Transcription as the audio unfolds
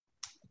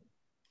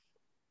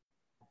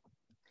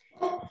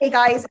Hey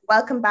guys,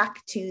 welcome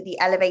back to the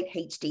Elevate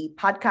HD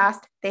podcast.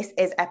 This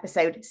is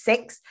episode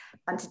 6,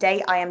 and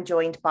today I am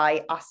joined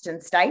by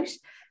Austin Stout.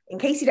 In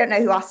case you don't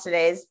know who Austin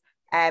is,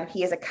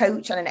 he is a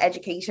coach and an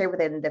educator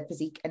within the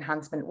physique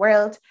enhancement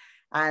world.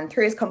 And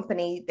through his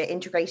company, the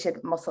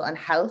Integrated Muscle and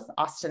Health,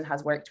 Austin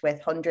has worked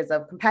with hundreds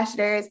of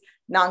competitors,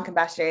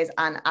 non-competitors,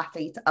 and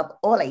athletes of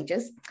all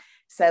ages.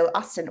 So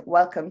Austin,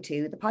 welcome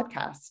to the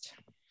podcast.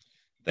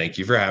 Thank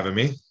you for having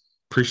me.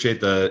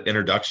 Appreciate the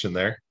introduction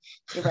there.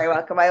 You're very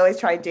welcome. I always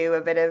try and do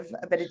a bit of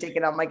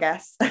digging on my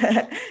guests.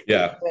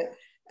 Yeah.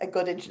 A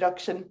good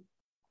introduction.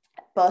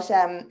 But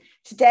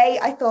today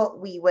I thought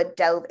we would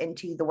delve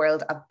into the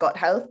world of gut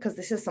health, because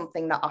this is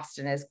something that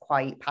Austin is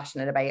quite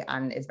passionate about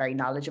and is very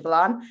knowledgeable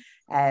on,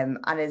 and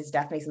is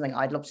definitely something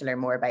I'd love to learn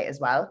more about as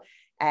well.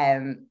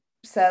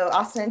 So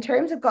Austin, in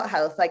terms of gut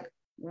health, like,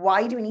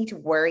 why do we need to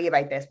worry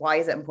about this? Why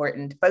is it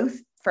important, both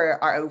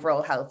for our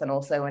overall health and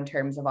also in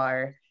terms of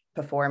our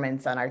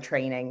performance and our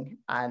training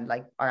and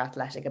like our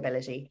athletic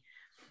ability?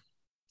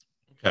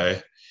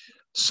 Okay.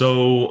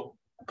 So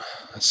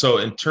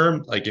in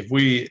terms, like, if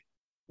we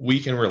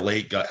can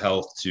relate gut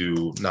health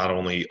to not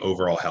only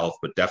overall health,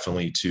 but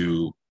definitely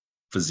to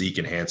physique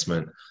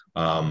enhancement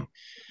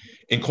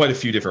in quite a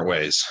few different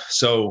ways.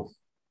 So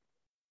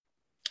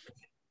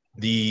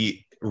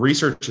the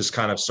research is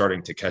kind of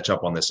starting to catch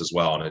up on this as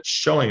well. And it's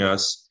showing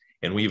us,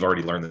 and we've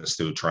already learned this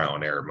through trial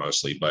and error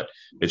mostly, but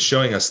it's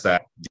showing us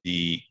that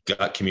the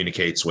gut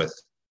communicates with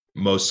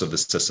most of the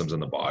systems in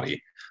the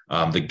body.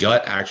 The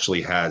gut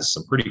actually has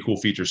some pretty cool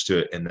features to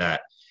it, in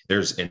that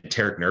there's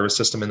enteric nervous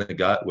system in the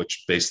gut,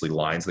 which basically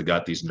lines the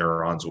gut. These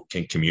neurons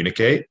can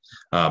communicate,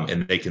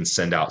 and they can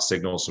send out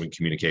signals so we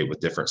communicate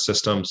with different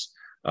systems.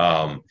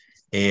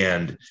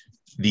 And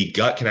the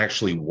gut can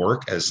actually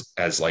work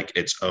as like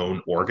its own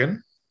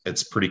organ.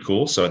 It's pretty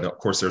cool. So, of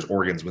course, there's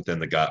organs within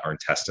the gut, our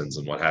intestines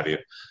and what have you.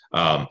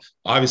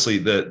 Obviously,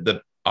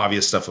 the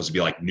obvious stuff was to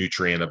be like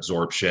nutrient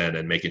absorption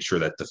and making sure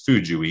that the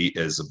food you eat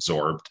is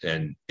absorbed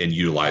and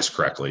utilized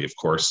correctly, of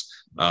course.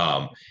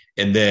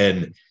 And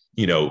then,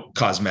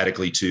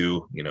 cosmetically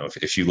too,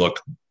 if you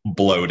look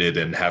bloated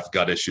and have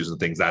gut issues and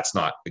things, that's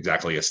not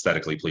exactly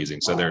aesthetically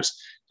pleasing. So there's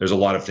a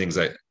lot of things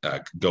that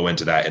go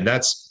into that. And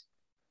that's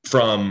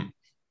from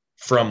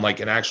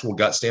like an actual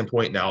gut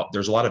standpoint. Now,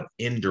 there's a lot of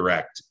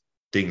indirect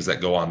things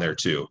that go on there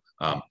too.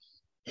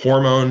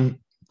 Hormone,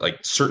 like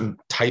certain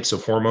types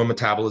of hormone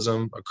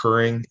metabolism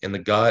occurring in the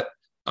gut,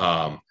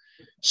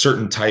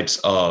 certain types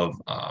of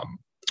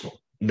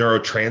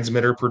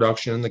neurotransmitter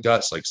production in the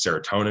guts, like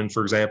serotonin,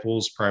 for example,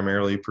 is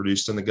primarily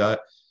produced in the gut.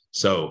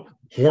 So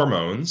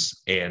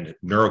hormones and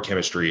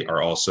neurochemistry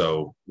are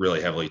also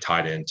really heavily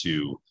tied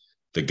into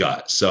the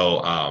gut.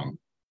 So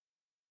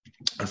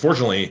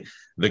unfortunately,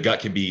 the gut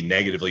can be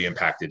negatively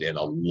impacted in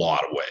a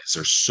lot of ways.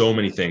 There's so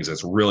many things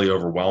that's really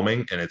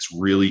overwhelming, and it's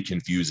really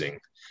confusing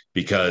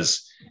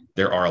because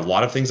there are a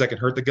lot of things that can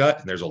hurt the gut.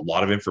 And there's a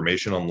lot of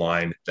information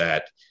online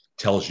that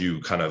tells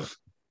you kind of,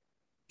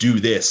 do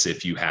this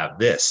if you have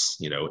this,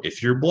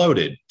 if you're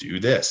bloated, do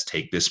this,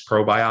 take this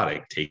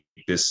probiotic, take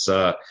this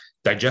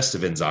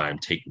digestive enzyme,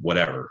 take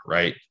whatever,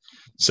 right?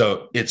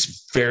 So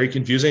it's very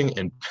confusing,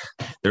 and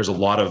there's a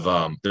lot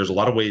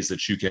of ways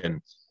that you can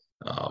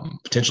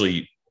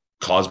potentially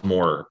cause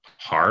more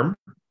harm,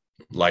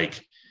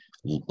 like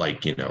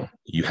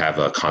you have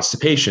a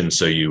constipation,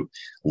 so you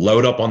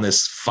load up on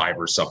this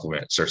fiber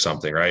supplements or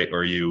something, right?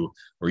 Or you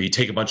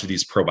take a bunch of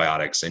these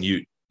probiotics, and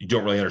you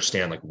don't really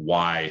understand like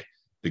why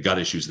the gut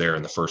issue's there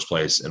in the first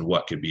place and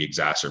what could be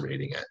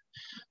exacerbating it.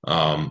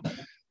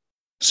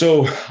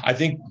 So I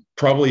think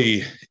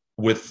probably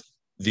with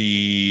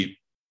the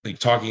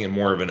talking in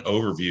more of an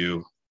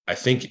overview, I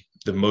think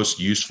the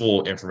most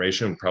useful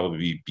information would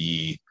probably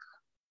be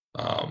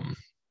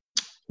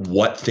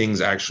what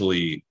things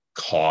actually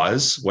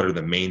what are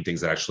the main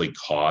things that actually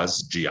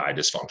cause GI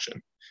dysfunction.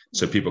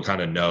 So people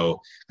kind of know,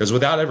 because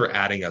without ever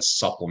adding a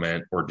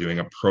supplement or doing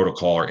a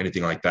protocol or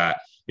anything like that,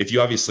 if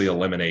you obviously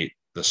eliminate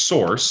the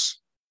source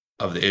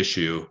of the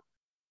issue,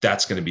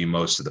 that's going to be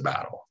most of the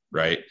battle,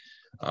 right?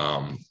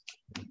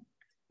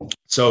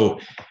 So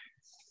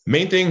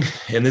main thing,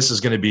 and this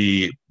is going to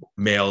be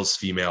males,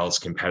 females,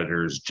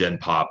 competitors, Gen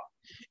Pop,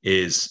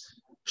 is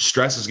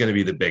stress is going to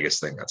be the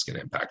biggest thing that's going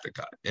to impact the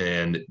gut.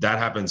 And that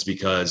happens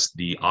because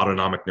the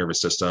autonomic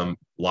nervous system,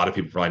 a lot of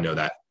people probably know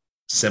that,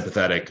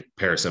 sympathetic,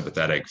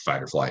 parasympathetic,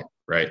 fight or flight,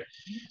 right?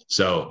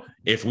 So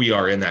if we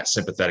are in that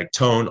sympathetic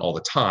tone all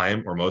the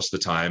time, or most of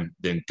the time,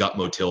 then gut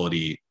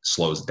motility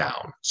slows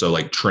down. So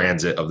like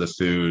transit of the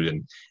food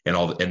and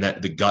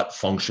that the gut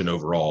function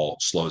overall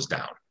slows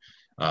down.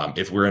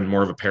 If we're in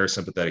more of a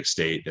parasympathetic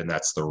state, then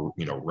that's the,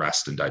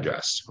 rest and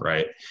digest,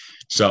 right?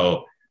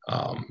 So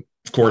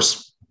of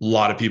course, a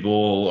lot of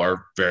people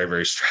are very,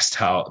 very stressed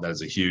out. That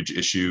is a huge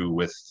issue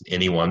with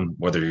anyone,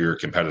 whether you're a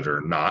competitor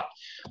or not.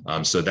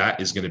 So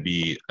that is going to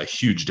be a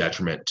huge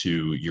detriment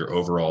to your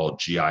overall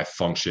GI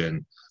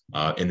function.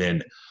 And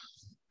then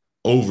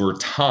over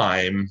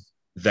time,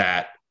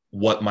 that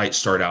what might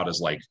start out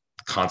as like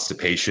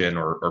constipation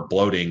or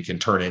bloating can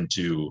turn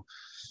into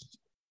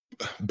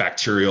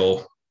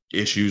bacterial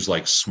issues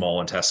like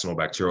small intestinal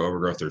bacterial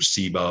overgrowth or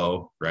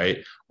SIBO,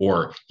 right?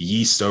 Or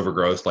yeast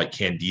overgrowth like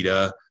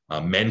Candida.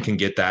 Men can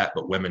get that,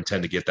 but women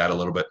tend to get that a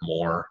little bit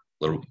more,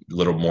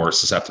 little more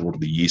susceptible to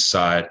the yeast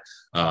side.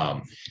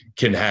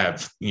 Can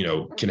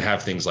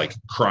have things like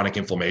chronic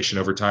inflammation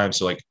over time.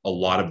 So like a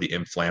lot of the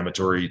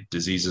inflammatory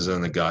diseases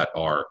in the gut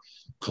are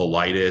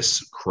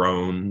colitis,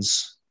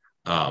 Crohn's,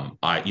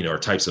 or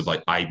types of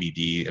like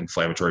IBD,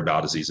 inflammatory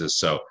bowel diseases.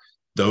 So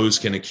those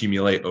can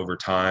accumulate over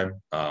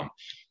time.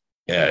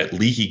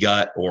 Leaky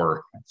gut,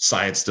 or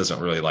science doesn't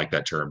really like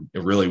that term.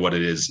 Really what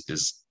it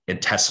is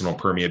intestinal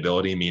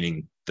permeability,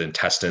 meaning the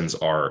intestines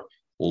are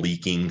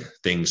leaking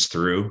things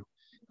through.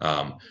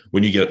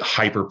 When you get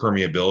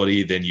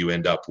hyperpermeability, then you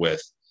end up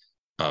with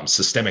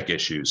systemic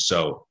issues.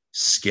 So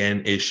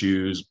skin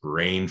issues,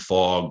 brain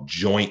fog,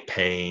 joint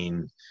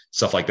pain,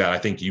 stuff like that. I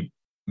think you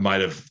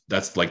might have,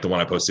 that's like the one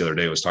I posted the other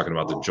day, was talking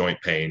about the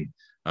joint pain,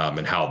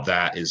 and how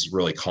that is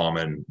really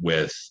common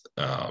with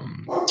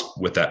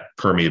that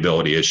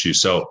permeability issue.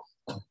 So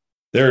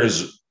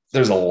there's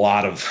a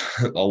lot of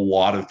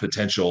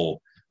potential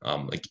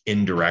like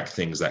indirect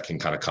things that can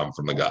kind of come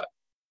from the gut.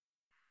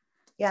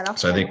 Yeah,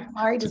 that's so I think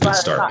hard it's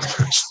as a good well.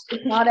 start.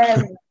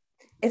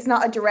 It's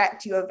not a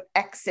direct, you have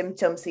X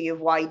symptoms, so you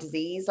have Y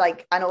disease.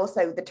 Like, and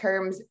also the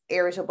terms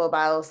irritable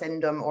bowel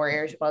syndrome or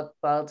irritable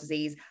bowel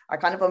disease are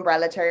kind of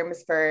umbrella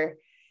terms for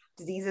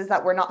diseases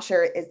that we're not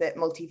sure, is it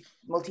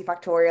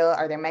multifactorial?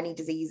 Are there many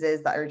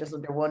diseases that are just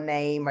under one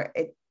name? Or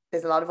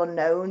there's a lot of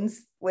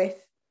unknowns with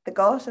the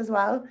gut as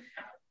well.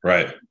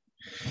 Right.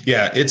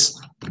 Yeah.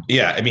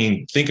 I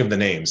mean, think of the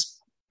names.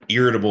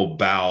 Irritable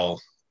bowel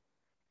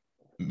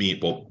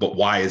meat. Well, but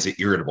why is it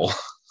irritable?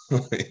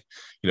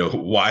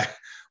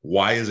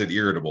 Why is it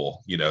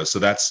irritable? So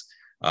that's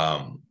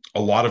a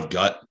lot of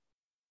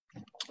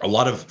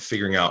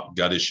figuring out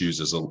gut issues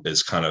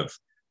is kind of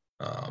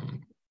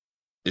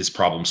is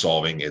problem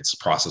solving. It's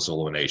process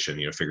elimination,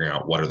 figuring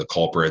out what are the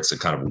culprits and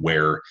kind of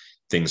where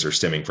things are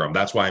stemming from.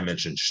 That's why I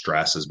mentioned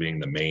stress as being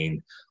the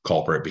main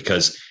culprit,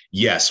 because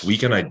yes, we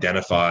can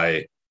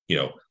identify,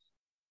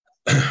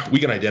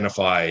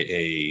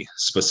 a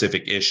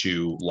specific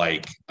issue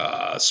like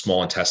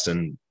small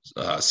intestine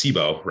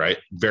SIBO, right?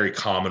 Very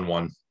common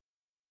one.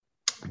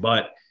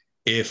 But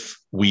if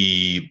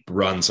we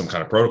run some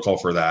kind of protocol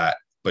for that,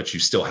 but you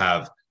still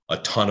have a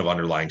ton of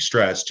underlying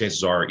stress,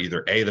 chances are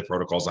either A, the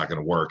protocol is not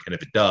going to work. And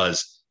if it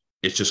does,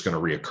 it's just going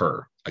to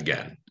reoccur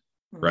again.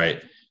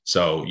 Right.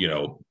 So,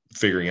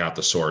 figuring out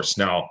the source.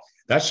 Now,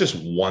 that's just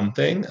one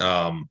thing,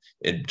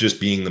 it just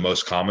being the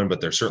most common,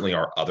 but there certainly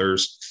are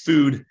others.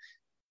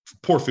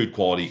 Poor food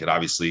quality could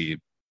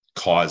obviously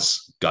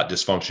cause gut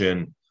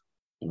dysfunction.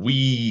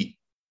 We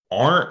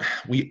aren't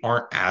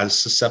as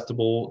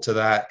susceptible to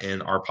that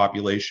in our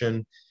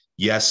population.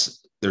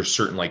 Yes, there's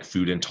certain like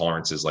food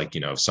intolerances, like,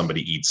 if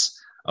somebody eats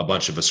a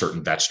bunch of a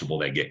certain vegetable,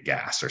 they get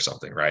gas or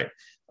something, right?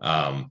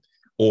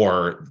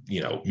 Or,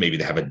 maybe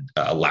they have a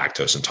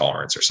lactose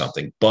intolerance or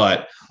something.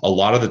 But a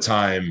lot of the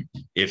time,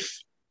 if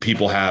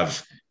people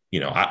have,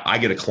 I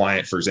get a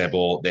client, for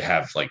example, they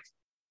have like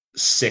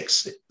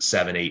 6,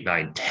 7, 8,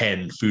 9,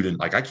 10 food, and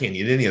like, I can't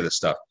eat any of this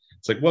stuff.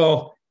 It's like,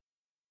 well,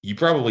 you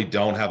probably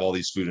don't have all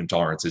these food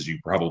intolerances. You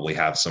probably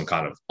have some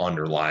kind of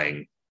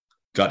underlying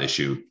gut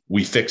issue.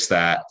 We fix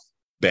that,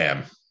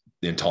 bam,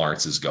 the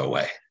intolerances go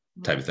away,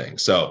 type of thing.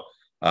 So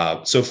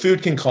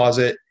food can cause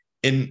it.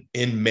 In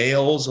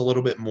males, a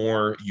little bit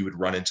more, you would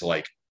run into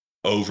like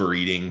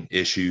overeating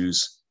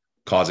issues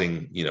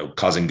causing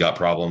gut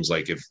problems,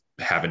 like if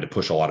having to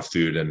push a lot of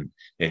food and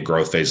in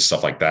growth phases,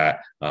 stuff like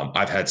that.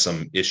 I've had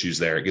some issues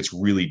there. It gets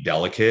really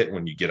delicate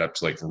when you get up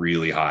to like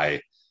really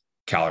high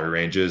calorie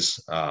ranges.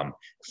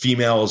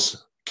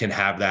 Females can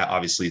have that.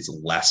 Obviously, it's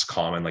less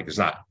common. Like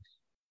you're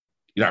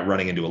not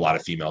running into a lot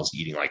of females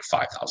eating like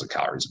 5,000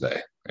 calories a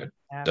day. It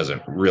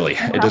doesn't really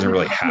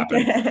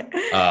happen.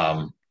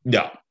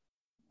 No.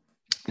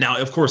 Now,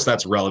 of course,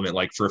 that's relevant.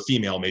 Like for a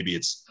female, maybe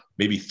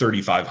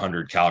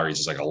 3,500 calories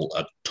is like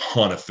a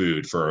ton of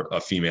food for a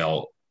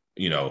female,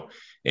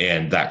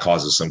 and that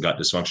causes some gut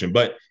dysfunction.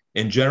 But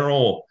in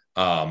general,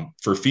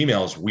 for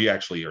females, we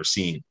actually are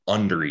seeing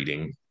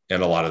undereating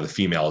in a lot of the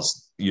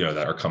females,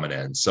 that are coming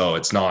in. So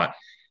it's not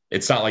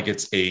like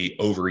it's a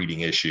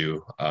overeating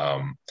issue.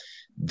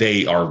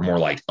 They are more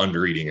like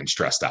undereating and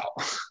stressed out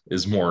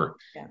is more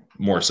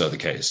so the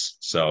case.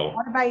 So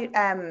what about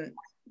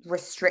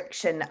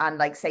restriction and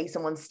like, say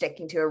someone's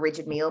sticking to a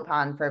rigid meal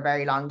plan for a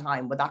very long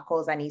time, would that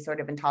cause any sort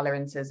of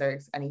intolerances or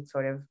any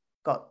sort of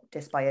gut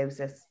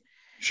dysbiosis?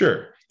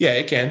 Sure. Yeah,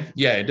 it can.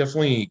 Yeah, it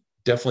definitely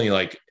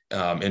like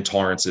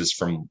intolerances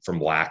from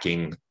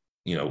lacking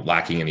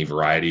any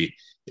variety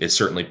is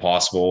certainly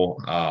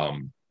possible.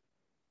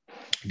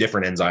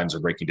 Different enzymes are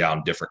breaking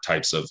down different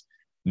types of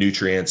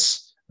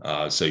nutrients.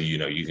 So,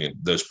 you can,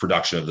 those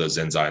production of those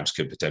enzymes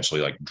could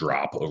potentially like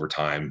drop over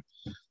time.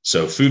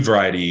 So food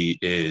variety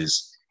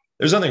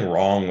there's nothing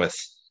wrong with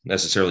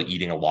necessarily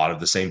eating a lot of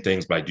the same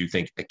things, but I do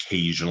think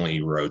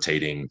occasionally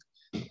rotating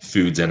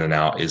foods in and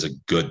out is a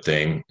good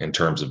thing in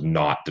terms of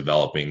not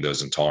developing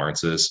those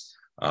intolerances.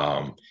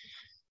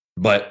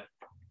 But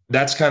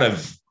that's kind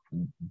of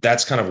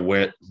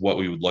what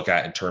we would look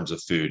at in terms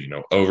of food,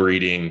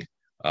 overeating,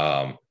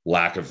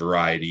 lack of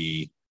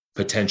variety,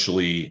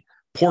 potentially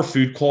poor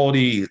food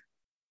quality.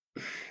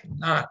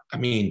 Not, I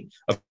mean,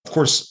 of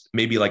course,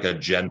 maybe like a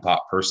Gen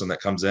Pop person that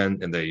comes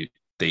in and they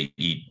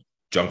eat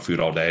junk food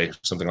all day,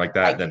 something like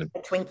that. Like Then a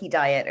Twinkie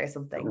diet or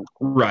something.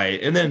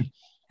 right, and then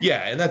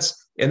yeah, and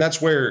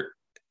that's where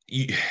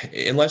you,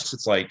 unless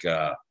it's like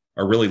a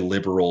really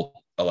liberal,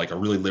 like a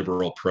really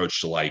liberal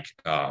approach to like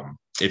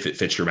if it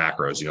fits your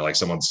macros, like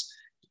someone's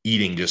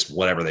eating just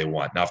whatever they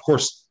want. Now, of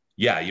course,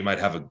 yeah, you might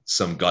have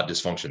some gut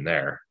dysfunction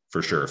there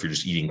for sure if you're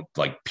just eating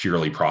like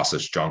purely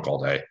processed junk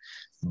all day,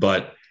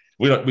 but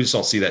we just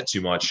don't see that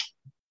too much.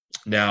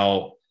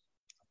 Now,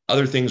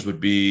 other things would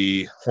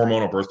be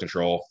hormonal birth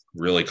control,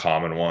 really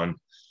common one.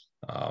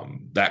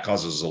 That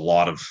causes a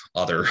lot of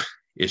other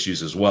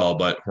issues as well,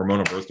 but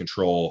hormonal birth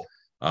control,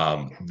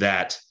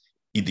 that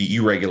the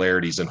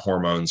irregularities in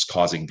hormones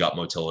causing gut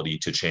motility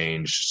to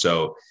change.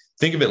 So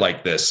think of it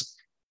like this.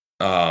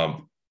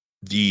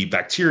 The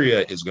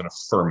bacteria is going to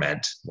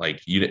ferment.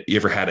 Like you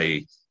ever had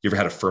a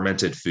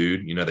fermented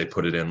food? They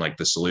put it in like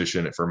the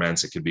solution, it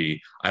ferments. It could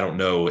be, I don't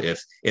know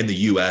if in the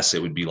US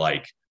it would be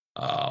like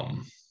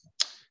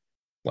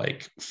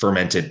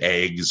fermented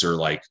eggs or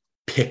like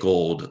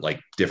pickled,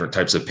 like different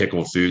types of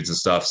pickled foods and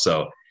stuff.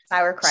 So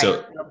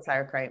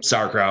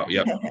sauerkraut.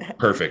 Yep.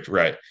 Perfect.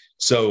 Right.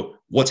 So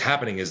what's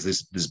happening is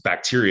this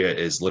bacteria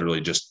is literally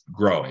just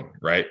growing,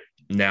 right?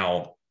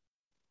 Now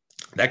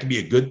that can be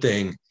a good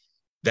thing.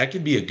 That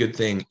can be a good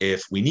thing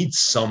if we need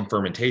some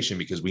fermentation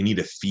because we need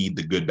to feed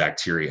the good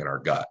bacteria in our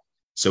gut.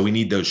 So we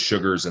need those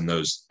sugars and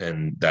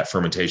that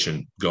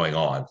fermentation going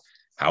on.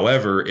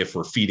 However, if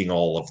we're feeding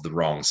all of the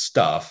wrong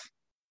stuff,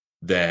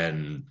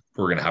 then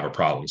we're going to have a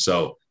problem.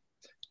 So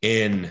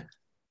in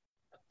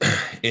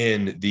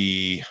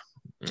the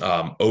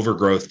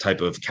overgrowth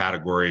type of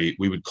category,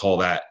 we would call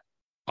that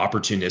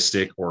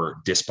opportunistic or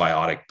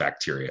dysbiotic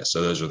bacteria.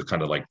 So those are the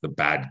kind of like the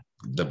bad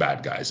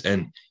guys,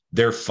 and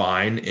they're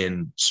fine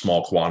in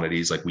small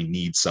quantities. Like we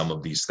need some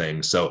of these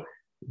things. So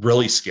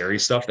really scary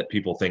stuff that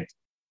people think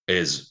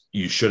is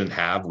you shouldn't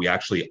have, we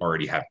actually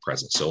already have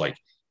present. So like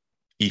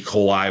E.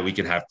 coli, we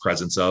can have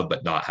presence of,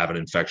 but not have an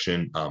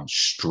infection.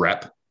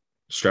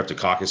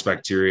 Streptococcus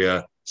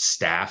bacteria,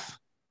 staph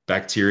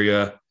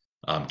bacteria,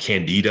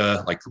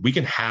 candida, like we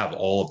can have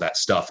all of that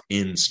stuff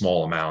in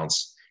small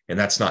amounts, and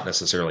that's not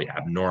necessarily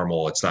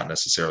abnormal. It's not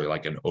necessarily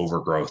like an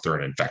overgrowth or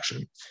an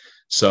infection.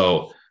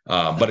 So,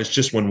 but it's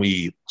just when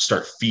we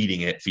start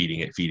feeding it,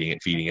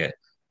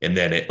 and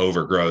then it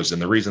overgrows.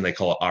 And the reason they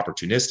call it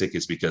opportunistic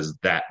is because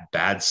that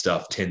bad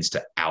stuff tends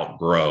to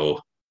outgrow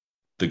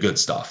the good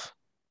stuff,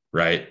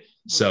 right?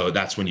 So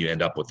that's when you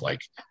end up with like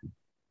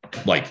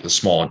the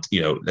small, and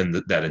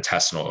that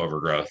intestinal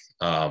overgrowth.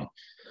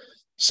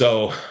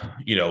 So,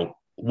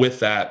 with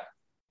that,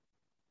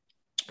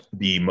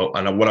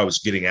 and what I was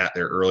getting at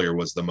there earlier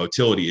was the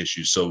motility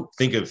issue. So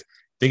think of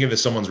if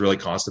someone's really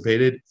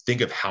constipated,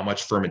 think of how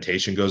much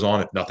fermentation goes on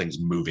if nothing's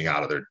moving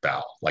out of their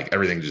bowel. Like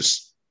everything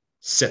just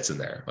sits in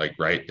there, like,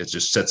 right? It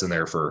just sits in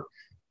there for,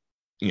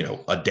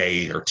 a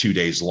day or 2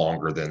 days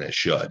longer than it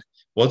should.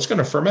 Well, it's going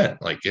to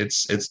ferment. Like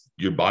it's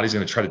your body's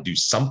going to try to do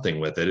something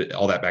with it.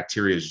 All that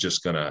bacteria is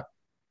just going to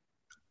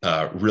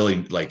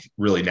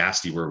really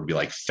nasty, where it would be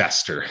like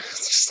fester.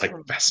 It's just like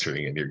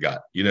festering in your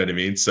gut. You know what I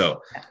mean?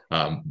 So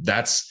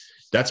that's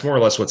more or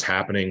less what's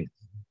happening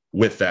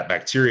with that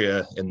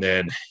bacteria, and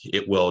then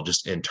it will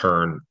just in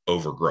turn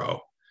overgrow,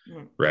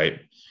 right?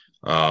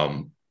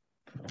 And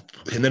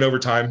then over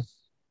time,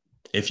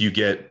 if you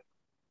get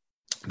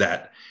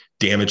that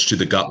damage to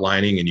the gut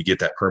lining and you get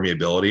that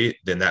permeability,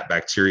 then that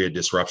bacteria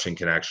disruption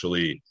can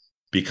actually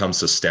become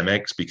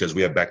systemic, because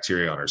we have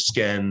bacteria on our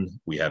skin,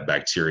 we have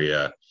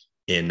bacteria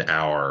in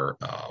our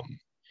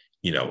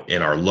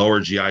in our lower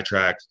GI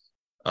tract,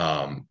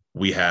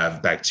 we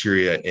have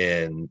bacteria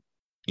in,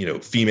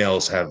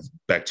 females have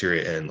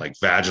bacteria in like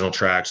vaginal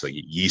tracts, like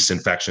yeast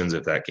infections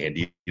if that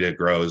candida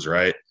grows,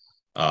 right?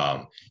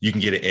 You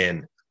can get it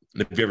in,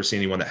 if you've ever seen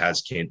anyone that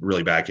has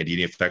really bad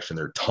candida infection,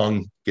 their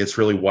tongue gets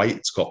really white.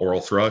 It's called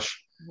oral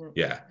thrush.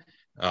 Yeah.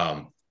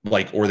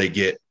 Or they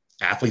get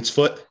athlete's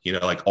foot,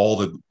 like all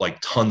the like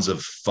tons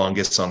of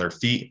fungus on their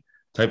feet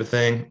type of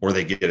thing, or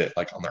they get it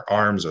like on their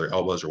arms or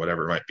elbows or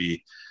whatever it might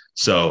be.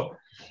 So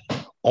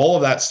all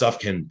of that stuff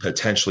can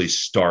potentially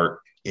start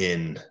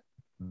in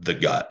the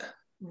gut.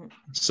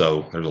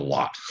 So there's a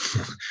lot,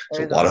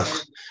 a lot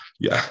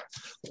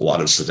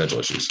of potential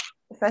issues.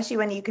 Especially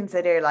when you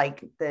consider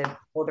like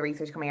all the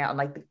research coming out on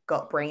like the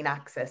gut brain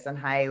axis and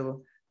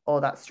how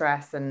all that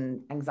stress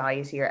and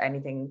anxiety or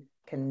anything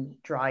can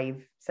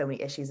drive so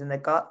many issues in the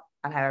gut,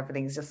 and how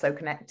everything's just so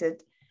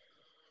connected.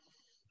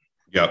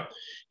 Yep.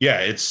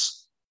 Yeah.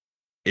 It's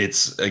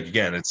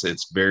again,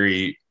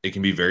 it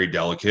can be very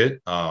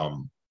delicate.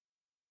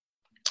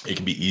 It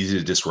can be easy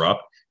to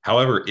disrupt.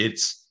 However, it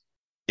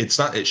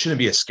shouldn't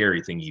be a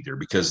scary thing either,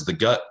 because the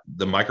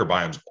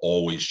microbiome is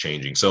always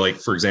changing. So like,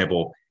 for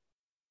example,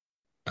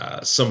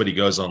 somebody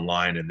goes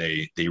online and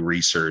they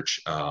research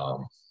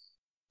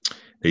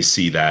They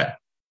see that,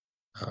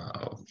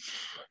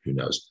 who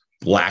knows,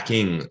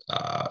 lacking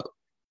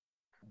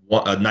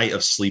a night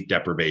of sleep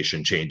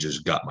deprivation changes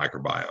gut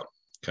microbiome.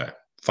 Okay,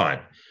 fine.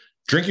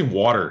 Drinking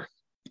water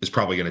is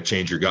probably going to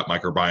change your gut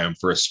microbiome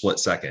for a split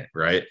second,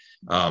 right?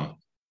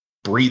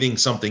 Breathing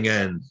something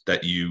in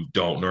that you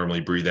don't normally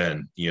breathe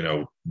in,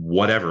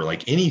 whatever,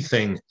 like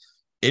anything,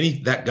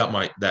 that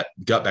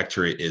gut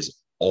bacteria is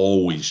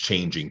always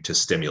changing to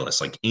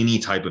stimulus. Like any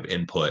type of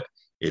input,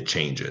 it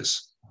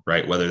changes,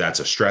 right? Whether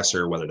that's a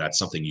stressor, whether that's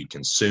something you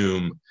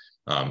consume,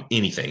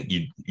 anything.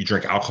 You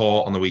drink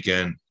alcohol on the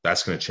weekend,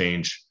 that's going to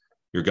change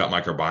your gut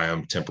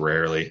microbiome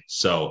temporarily.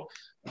 So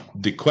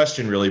the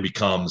question really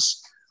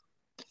becomes,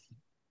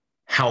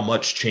 how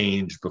much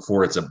change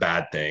before it's a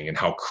bad thing, and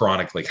how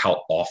chronic, like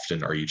how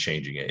often are you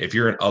changing it? If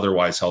you're an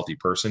otherwise healthy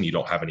person, you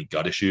don't have any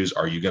gut issues,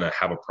 are you going to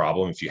have a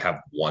problem if you have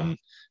one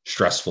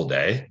stressful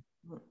day?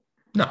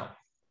 No,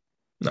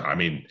 I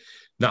mean,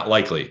 not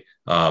likely.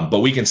 But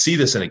we can see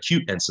this in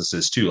acute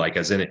instances too. Like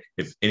as in,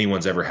 if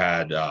anyone's ever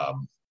had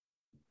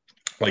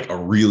like a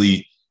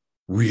really,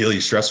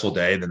 really stressful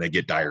day, and then they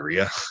get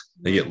diarrhea,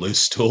 they get loose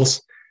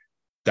stools.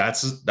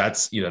 That's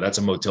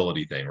a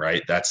motility thing,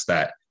 right? That's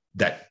that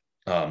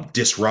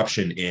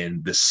disruption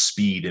in the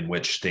speed in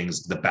which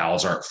the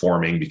bowels aren't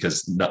forming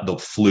because the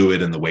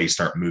fluid and the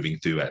waste aren't moving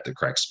through at the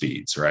correct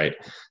speeds, right?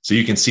 So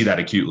you can see that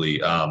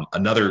acutely.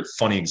 Another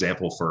funny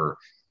example for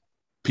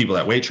people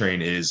that weight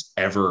train is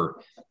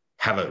ever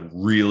have a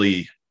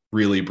really,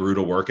 really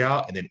brutal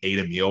workout and then ate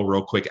a meal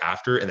real quick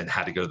after and then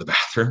had to go to the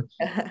bathroom.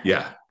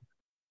 Yeah.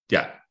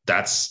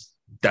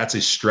 That's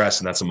a stress,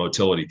 and that's a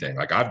motility thing.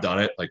 Like I've done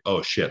it, like,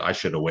 oh shit, I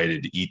should have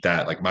waited to eat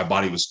that. Like my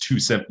body was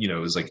it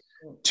was like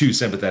too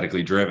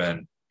sympathetically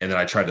driven. And then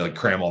I tried to like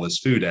cram all this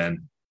food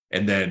in,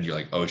 and then you're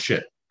like, oh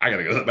shit, I got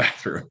to go to the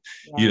bathroom,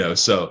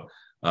 So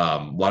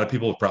a lot of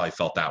people have probably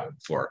felt that one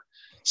before.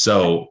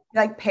 So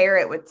like pair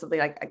it with something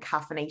like a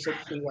caffeinated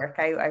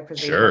pre-workout, I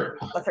presume. Sure.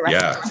 That's a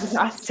recipe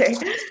disaster.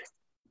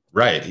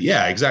 Right.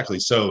 Yeah, exactly.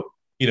 So,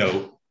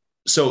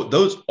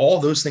 all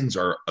those things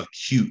are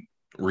acute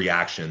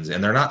reactions,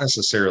 and it's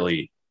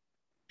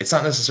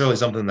not necessarily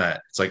something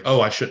that it's like,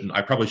 oh,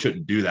 I probably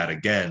shouldn't do that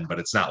again, but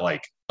it's not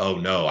like, oh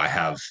no, I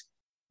have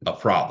a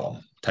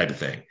problem type of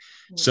thing.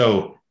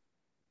 So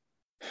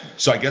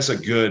I guess a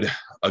good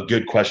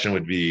question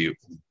would be,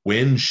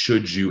 when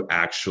should you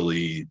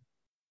actually,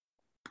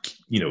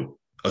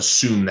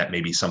 assume that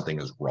maybe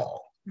something is wrong,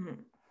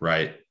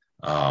 right?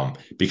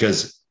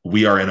 Because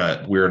we're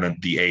in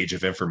the age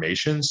of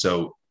information.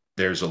 So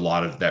there's a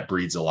lot of that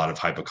breeds a lot of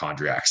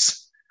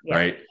hypochondriacs,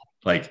 right?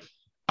 Like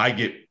I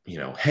get,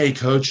 hey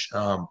coach,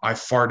 I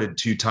farted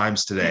 2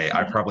 times today.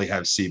 I probably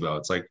have SIBO.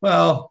 It's like,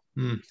 well,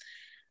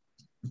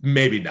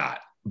 maybe not,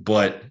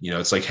 but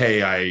it's like,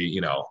 hey,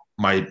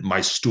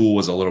 my stool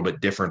was a little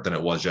bit different than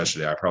it was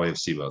yesterday. I probably have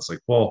SIBO. It's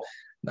like, well,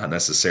 not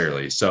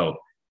necessarily. So,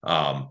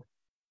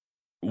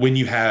 when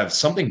you have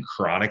something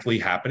chronically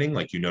happening,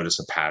 like you notice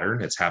a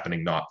pattern, it's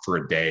happening not for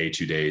a day,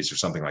 2 days, or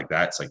something like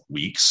that. It's like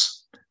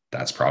weeks.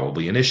 That's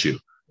probably an issue.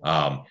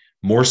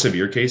 More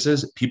severe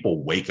cases,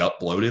 people wake up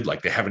bloated,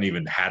 like they haven't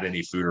even had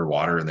any food or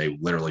water, and they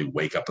literally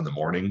wake up in the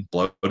morning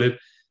bloated.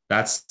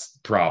 That's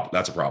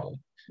a problem.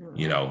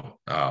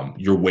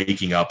 You're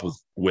waking up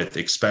with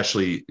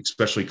especially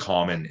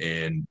common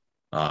in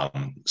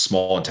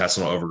small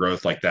intestinal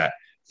overgrowth, like that,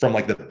 from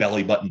like the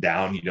belly button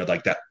down,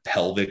 like that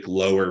pelvic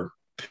lower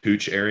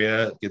pooch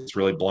area gets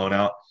really blown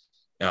out.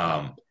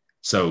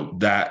 So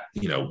that,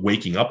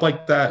 waking up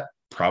like that,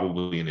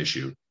 probably an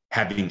issue.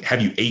 Have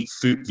you ate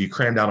food? If you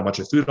cram down a bunch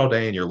of food all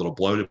day and you're a little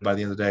bloated by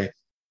the end of the day,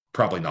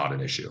 probably not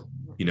an issue.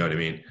 You know what I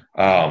mean?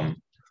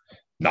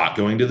 Not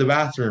going to the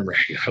bathroom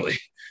regularly.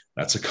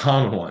 That's a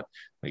common one.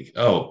 Like,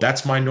 oh,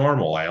 that's my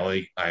normal. I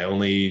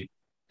only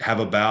have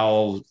a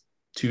bowel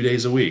 2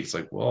 days a week. It's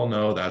like, well,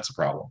 no, that's a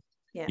problem.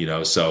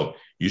 So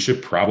you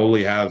should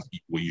probably have,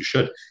 you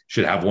should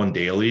have one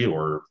daily,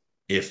 or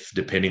if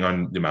depending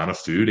on the amount of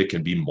food, it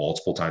can be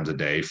multiple times a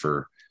day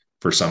for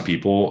some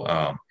people.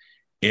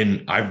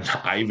 And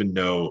I even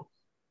know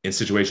in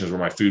situations where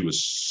my food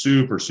was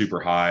super, super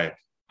high,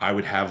 I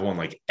would have one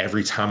like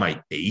every time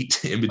I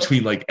ate, in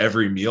between like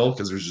every meal,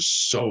 because there's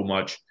just so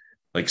much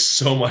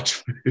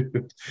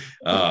food.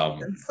 No,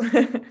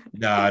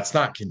 it's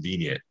not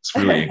convenient. It's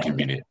really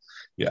inconvenient.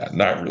 Yeah,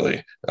 not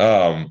really.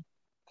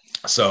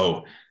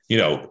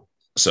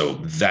 So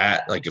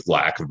that, like,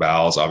 lack of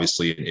bowels,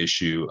 obviously an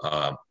issue.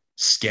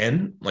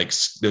 Skin, like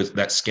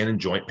that skin and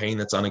joint pain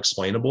that's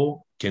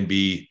unexplainable, can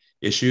be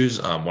issues.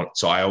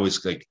 So I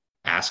always like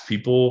ask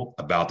people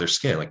about their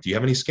skin. Like, do you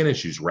have any skin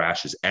issues,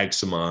 rashes,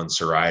 eczema, and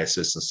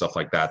psoriasis and stuff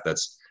like that?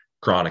 That's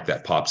chronic,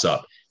 that pops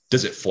up.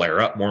 Does it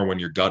flare up more when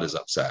your gut is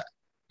upset?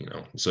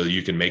 So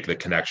you can make the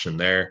connection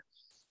there.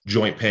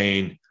 Joint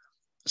pain.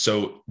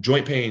 So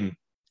joint pain,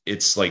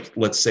 it's like,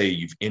 let's say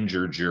you've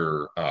injured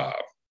your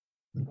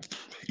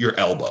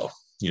elbow.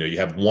 You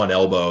have one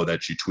elbow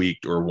that you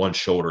tweaked, or one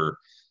shoulder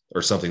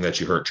or something that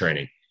you hurt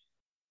training.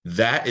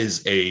 That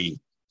is a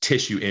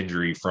tissue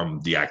injury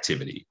from the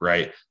activity,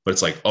 right? But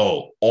it's like,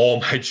 oh, all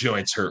my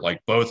joints hurt,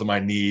 like both of my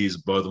knees,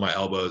 both of my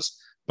elbows,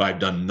 but I've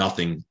done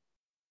nothing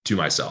to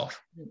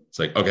myself. It's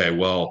like, okay,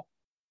 well,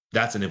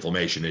 that's an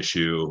inflammation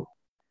issue.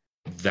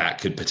 That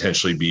could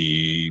potentially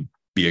be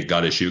a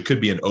gut issue. It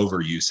could be an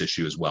overuse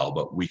issue as well,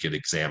 but we could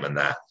examine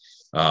that.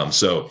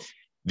 So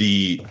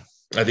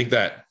I think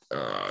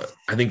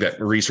that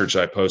research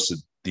that I posted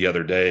the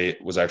other day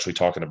was actually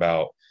talking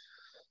about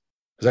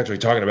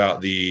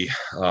the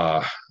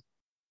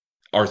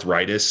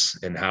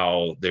arthritis and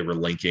how they were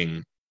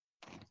linking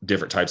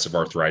different types of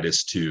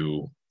arthritis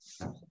to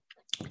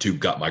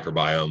gut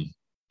microbiome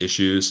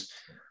issues.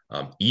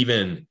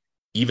 Even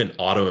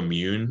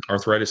autoimmune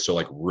arthritis, so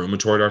like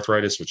rheumatoid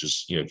arthritis, which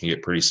is, can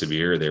get pretty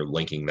severe. They're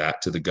linking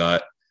that to the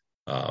gut.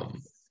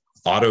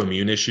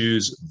 Autoimmune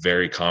issues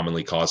very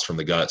commonly caused from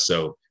the gut.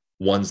 So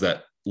ones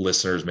that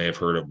listeners may have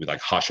heard of,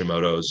 like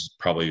Hashimoto's,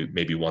 probably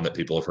maybe one that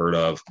people have heard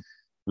of.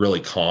 Really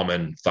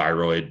common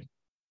thyroid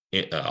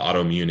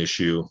autoimmune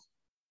issue.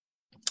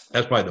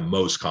 That's probably the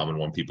most common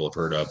one people have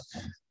heard of.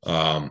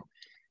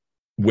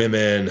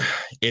 Women,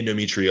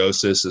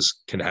 endometriosis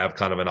can have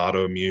kind of an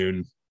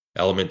autoimmune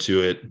element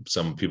to it.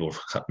 Some people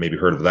have maybe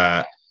heard of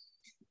that.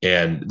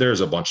 And there's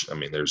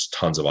there's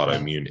tons of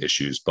autoimmune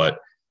issues, but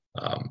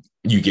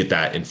you get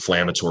that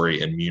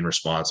inflammatory immune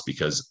response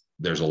because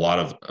there's a lot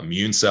of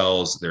immune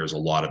cells, there's a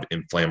lot of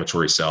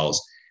inflammatory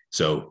cells.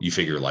 So you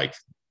figure like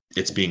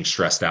it's being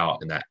stressed out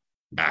and that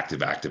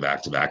active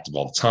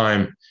all the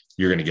time,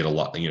 you're going to get a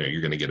lot,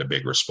 you're going to get a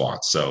big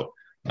response. So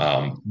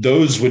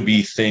those would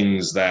be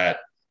things that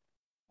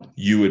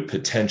you would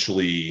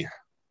potentially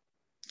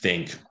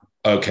think,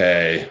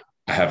 okay,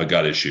 I have a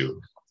gut issue.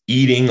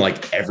 Eating,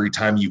 like every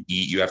time you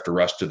eat, you have to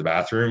rush to the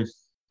bathroom,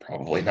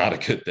 probably not a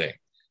good thing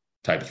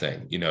type of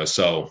thing,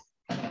 so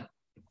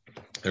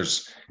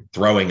there's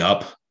throwing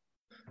up,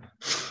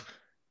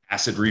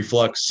 acid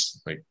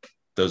reflux, like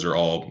those are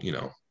all,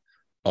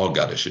 all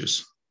gut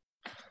issues.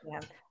 Yeah,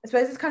 I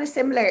suppose it's kind of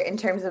similar in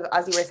terms of,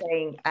 as you were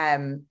saying,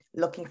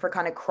 looking for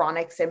kind of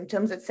chronic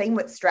symptoms. It's same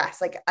with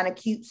stress, like an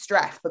acute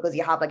stress because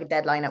you have like a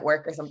deadline at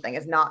work or something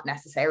is not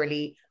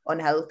necessarily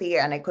unhealthy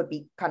and it could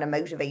be kind of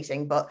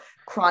motivating, but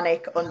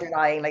chronic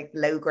underlying like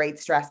low grade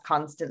stress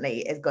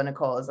constantly is going to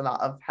cause a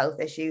lot of health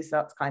issues. So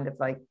that's kind of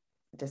like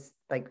just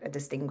like a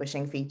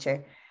distinguishing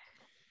feature.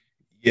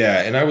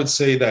 Yeah, and I would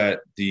say that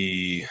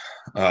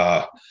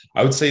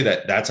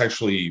that's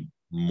actually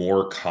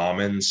more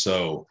common.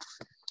 So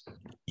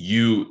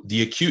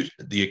the acute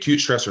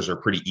stressors are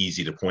pretty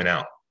easy to point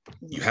out.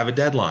 You have a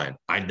deadline.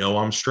 I know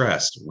I'm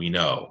stressed. We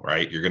know,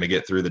 right? You're going to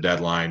get through the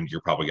deadline.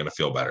 You're probably going to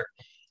feel better.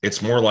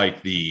 It's more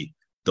like the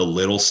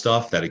little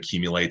stuff that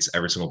accumulates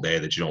every single day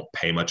that you don't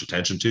pay much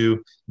attention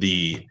to.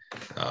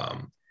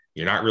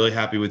 You're not really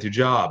happy with your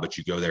job, but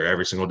you go there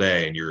every single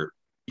day and you're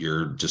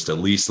just at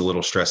least a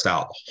little stressed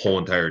out the whole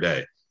entire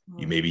day.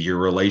 Maybe your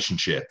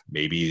relationship,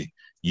 maybe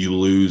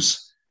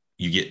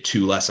you get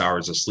 2 less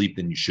hours of sleep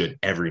than you should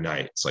every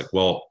night. It's like,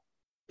 well,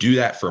 do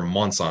that for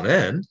months on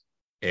end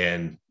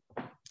and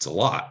it's a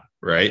lot,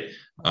 right?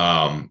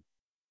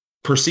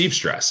 Perceived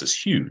stress is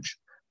huge.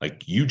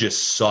 Like you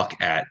just suck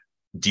at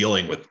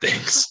dealing with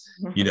things.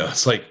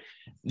 It's like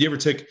you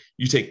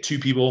take 2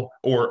 people,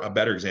 or a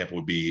better example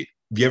would be,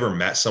 have you ever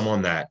met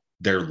someone that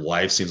their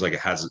life seems like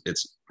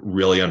it's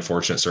really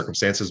unfortunate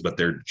circumstances, but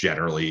they're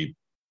generally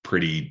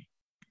pretty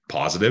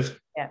positive?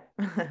 Yeah.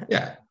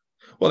 Yeah.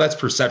 Well, that's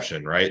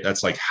perception, right?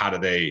 That's like, how do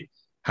they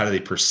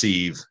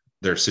perceive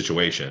their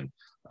situation?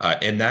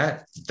 And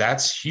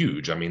that's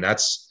huge. I mean,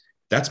 that's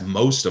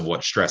most of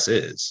what stress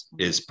is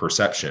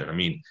perception. I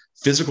mean,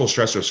 physical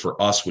stressors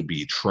for us would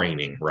be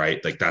training,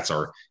 right? Like that's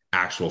our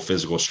actual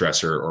physical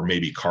stressor, or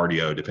maybe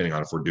cardio, depending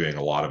on if we're doing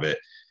a lot of it.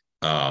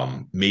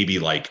 Maybe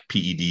like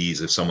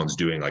PEDs, if someone's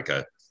doing like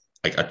a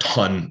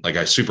ton, like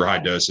a super high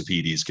dose of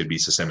PEDs could be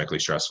systemically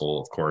stressful,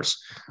 of course.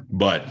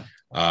 But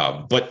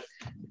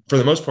for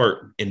the most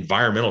part,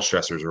 environmental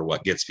stressors are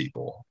what gets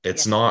people.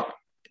 It's not.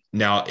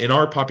 Now in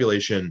our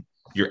population,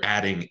 you're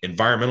adding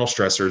environmental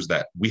stressors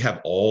that we have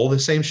all the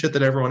same shit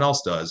that everyone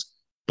else does,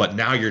 but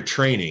now you're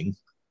training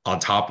on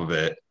top of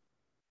it.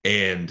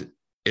 And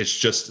it's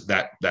just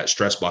that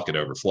stress bucket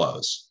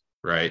overflows.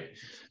 Right.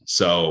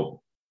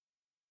 So,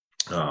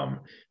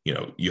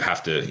 you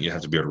have to be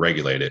able to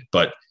regulate it,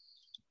 but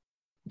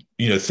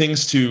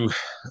things to,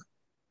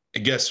 I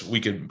guess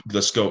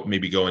let's go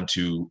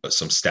into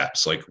some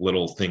steps, like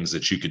little things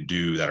that you could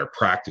do that are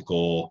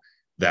practical,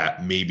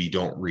 that maybe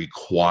don't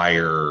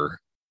require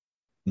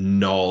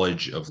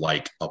knowledge of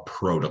like a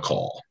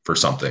protocol for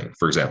something,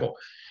 for example.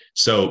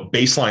 So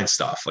baseline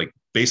stuff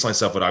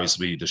would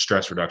obviously be, the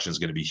stress reduction is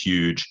going to be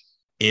huge.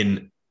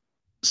 In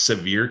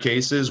severe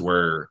cases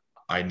where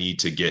I need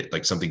to get,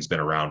 like, something's been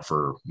around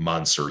for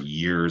months or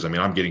years. I mean,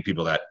 I'm getting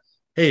people that,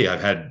 hey,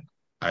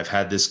 I've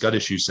had this gut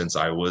issue since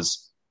I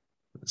was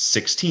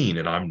 16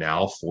 and I'm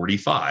now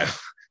 45.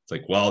 It's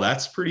like, well,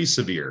 that's pretty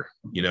severe.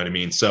 You know what I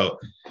mean? So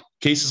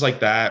cases like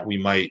that,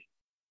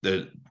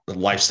 the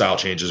lifestyle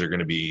changes are going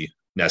to be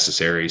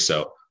necessary.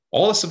 So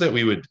all the stuff that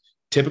we would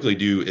typically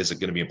do is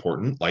going to be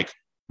important, like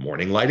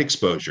morning light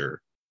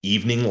exposure,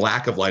 evening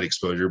lack of light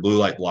exposure, blue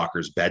light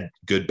blockers,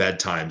 good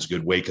bedtimes,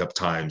 good wake up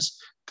times,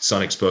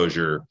 sun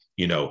exposure,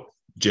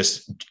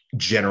 just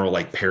general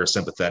like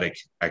parasympathetic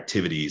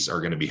activities are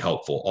going to be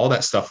helpful. All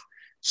that stuff,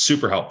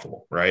 super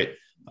helpful, right?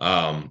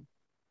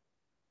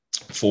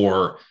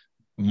 For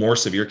more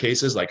severe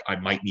cases, like I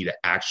might need to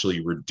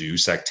actually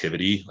reduce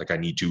activity. Like I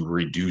need to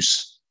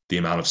reduce the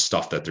amount of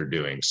stuff that they're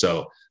doing.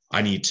 So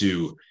I need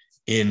to,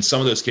 in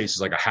some of those cases,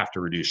 like I have to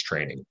reduce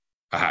training.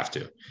 I have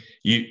to.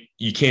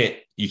 You can't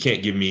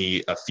give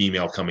me a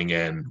female coming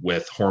in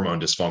with hormone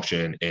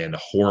dysfunction and a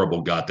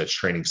horrible gut that's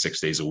training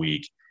 6 days a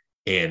week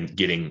and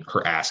getting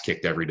her ass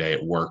kicked every day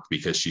at work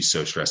because she's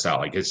so stressed out.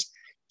 Like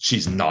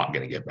she's not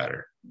going to get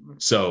better.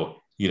 So,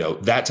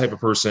 that type of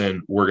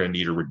person, we're going to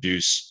need to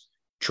reduce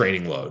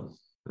training load,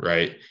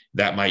 right?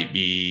 It might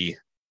be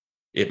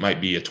a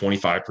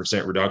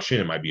 25% reduction.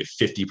 It might be a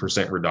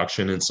 50%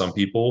 reduction in some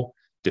people,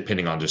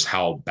 depending on just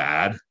how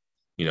bad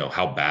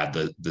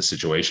the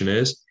situation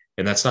is.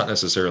 And that's not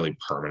necessarily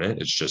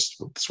permanent.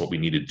 It's what we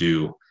need to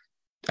do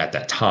at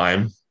that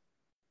time.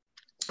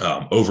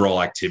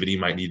 Overall activity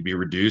might need to be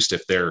reduced.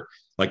 If they're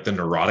like the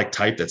neurotic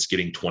type that's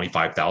getting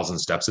 25,000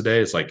 steps a day,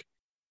 it's like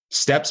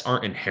steps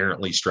aren't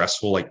inherently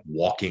stressful. Like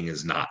walking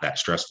is not that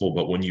stressful,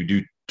 but when you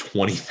do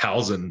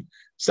 20,000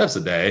 steps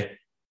a day,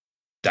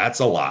 that's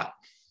a lot.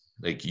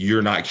 Like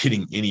you're not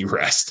getting any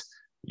rest.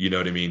 You know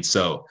what I mean?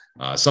 So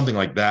something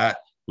like that,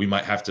 we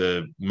might have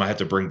to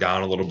bring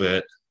down a little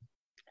bit.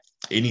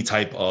 Any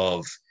type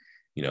of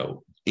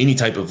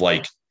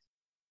like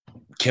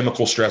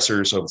chemical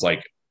stressors. So it's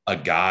like a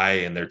guy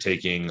and they're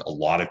taking a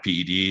lot of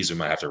PEDs, we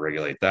might have to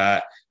regulate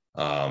that.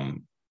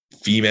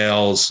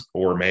 Females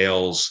or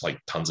males, like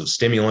tons of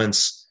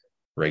stimulants,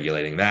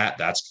 regulating that.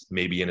 That's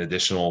maybe an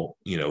additional,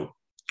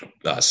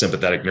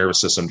 sympathetic nervous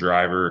system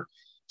driver.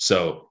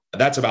 So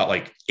that's about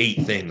like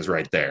 8 things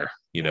right there,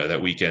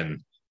 that we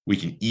can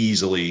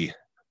easily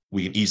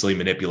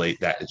manipulate.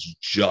 That's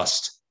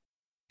just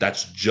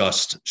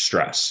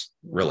stress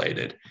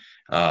related.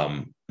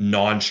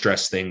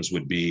 Non-stress things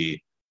would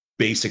be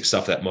basic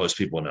stuff that most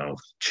people know: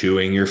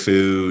 chewing your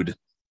food,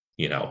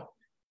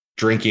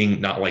 drinking,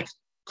 not like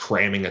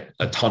cramming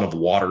a ton of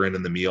water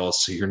in the meal,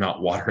 so you're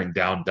not watering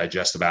down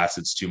digestive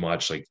acids too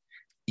much. Like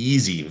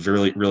easy,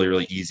 really, really,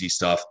 really easy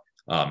stuff.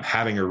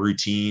 Having a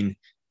routine.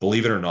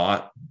 Believe it or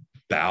not,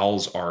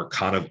 bowels are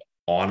kind of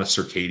on a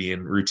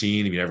circadian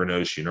routine. If you never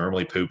notice, you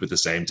normally poop at the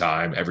same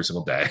time every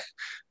single day.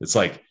 It's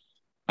like,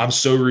 I'm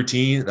so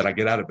routine that I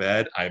get out of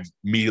bed, I'm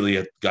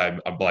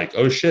like,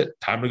 oh shit,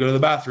 time to go to the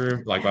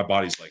bathroom. Like my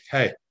body's like,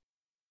 hey,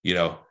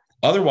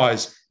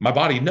 otherwise my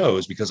body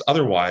knows, because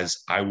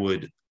otherwise I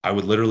would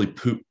literally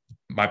poop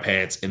my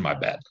pants in my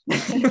bed.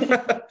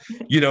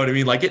 You know what I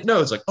mean? Like it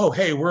knows, like, oh,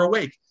 hey, we're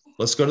awake.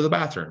 Let's go to the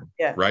bathroom.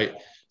 Yeah. Right.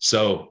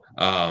 So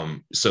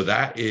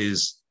that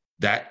is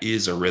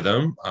a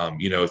rhythm.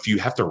 If you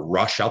have to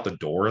rush out the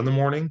door in the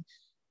morning,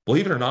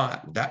 believe it or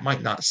not, that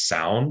might not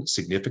sound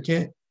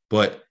significant,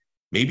 but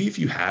maybe if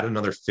you had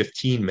another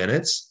 15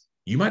 minutes,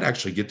 you might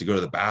actually get to go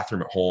to the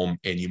bathroom at home,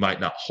 and you might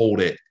not hold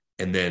it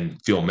and then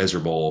feel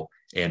miserable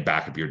and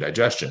back up your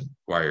digestion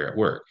while you're at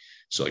work.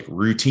 So like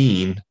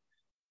routine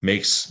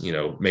makes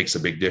a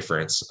big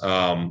difference.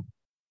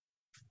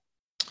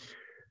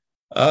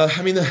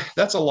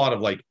 That's a lot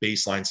of like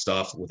baseline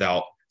stuff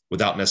without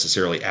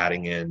necessarily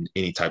adding in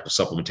any type of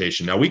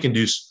supplementation. Now we can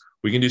do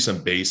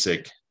some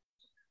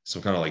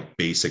kind of like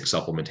basic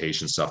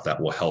supplementation stuff that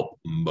will help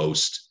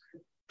most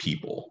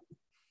people.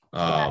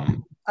 I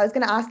was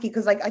going to ask you,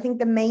 because like I think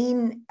the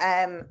main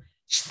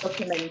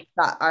supplements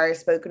that are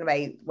spoken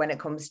about when it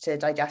comes to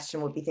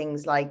digestion would be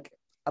things like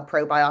a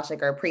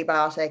probiotic or a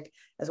prebiotic,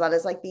 as well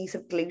as like the use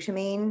of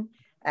glutamine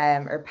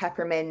or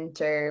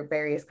peppermint or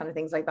various kind of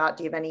things like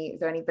that. Is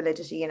there any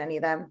validity in any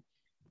of them?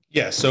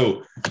 Yeah.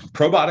 So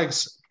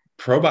probiotics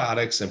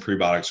and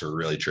prebiotics are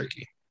really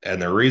tricky.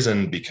 And the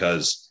reason,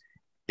 because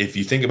if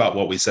you think about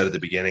what we said at the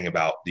beginning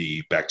about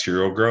the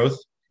bacterial growth,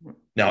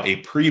 now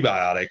a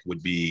prebiotic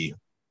would be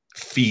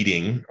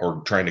feeding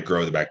or trying to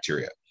grow the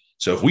bacteria.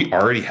 So if we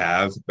already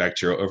have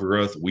bacterial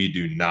overgrowth, we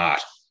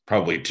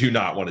probably do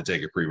not want to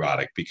take a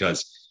prebiotic,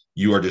 because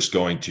you are just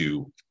going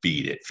to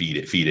feed it.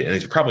 And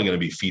it's probably going to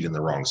be feeding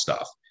the wrong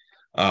stuff.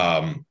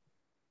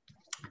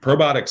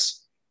 Probiotics,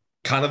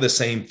 kind of the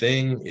same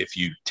thing. If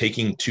you're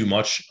taking too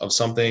much of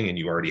something and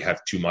you already have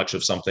too much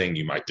of something,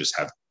 you might just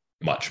have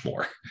much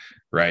more,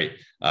 right?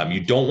 You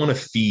don't want to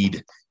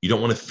feed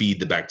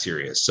the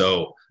bacteria.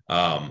 So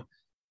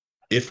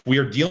if we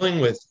are dealing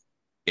with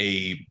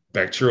a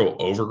bacterial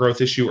overgrowth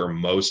issue, or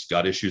most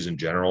gut issues in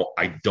general,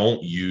 I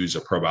don't use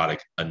a probiotic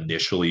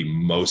initially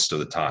most of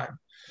the time.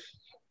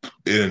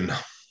 And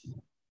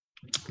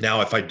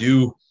now if I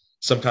do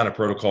some kind of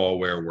protocol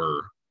where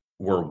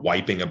we're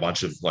wiping a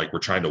bunch of, like, we're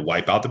trying to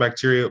wipe out the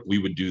bacteria, we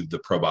would do the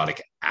probiotic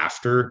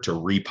after to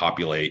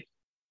repopulate.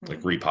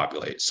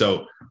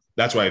 So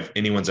that's why, if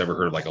anyone's ever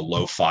heard of like a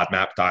low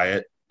FODMAP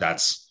diet,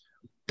 that's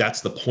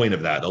the point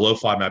of that. The low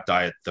FODMAP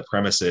diet, the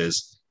premise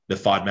is the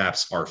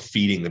FODMAPs are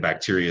feeding the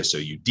bacteria. So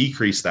you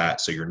decrease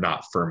that. So you're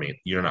not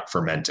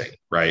fermenting,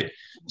 right?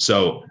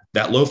 So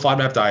that low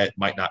FODMAP diet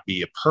might not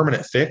be a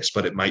permanent fix,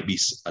 but it might be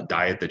a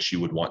diet that you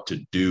would want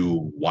to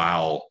do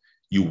while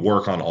you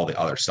work on all the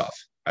other stuff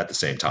at the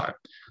same time.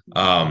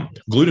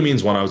 Glutamine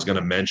is one I was going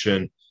to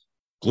mention.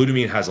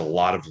 Glutamine has a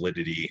lot of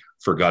validity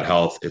for gut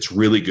health. It's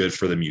really good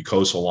for the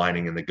mucosal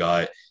lining in the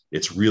gut.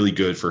 It's really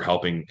good for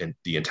helping in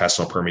the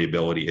intestinal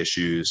permeability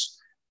issues.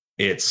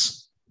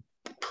 It's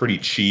pretty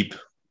cheap.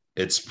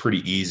 It's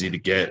pretty easy to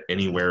get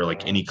anywhere,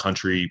 like any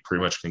country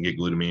pretty much can get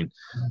glutamine.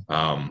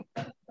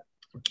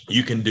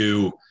 You can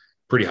do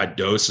pretty high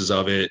doses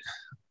of it.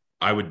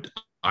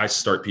 I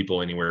start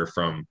people anywhere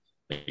from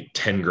like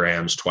 10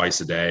 grams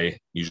twice a day,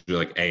 usually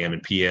like AM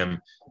and PM.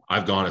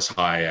 I've gone as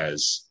high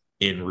as,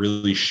 in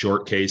really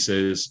short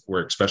cases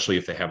where, especially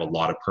if they have a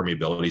lot of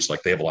permeability, so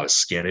like they have a lot of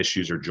skin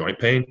issues or joint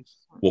pain,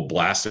 we'll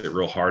blast it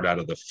real hard out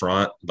of the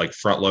front, like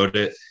front load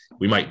it.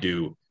 We might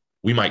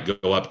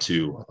go up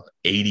to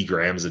 80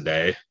 grams a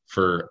day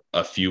for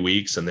a few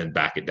weeks and then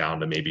back it down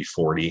to maybe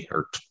 40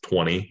 or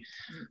 20.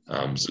 So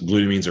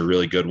glutamine's a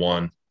really good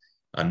one.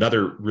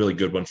 Another really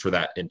good one for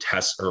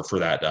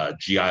that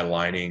GI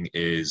lining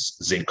is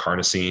zinc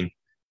carnosine.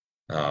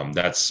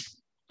 That's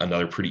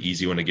another pretty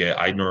easy one to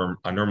get. I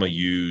normally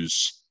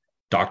use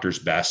Doctor's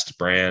Best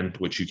brand,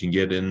 which you can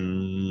get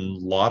in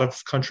a lot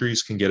of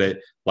countries can get it.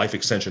 Life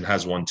Extension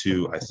has one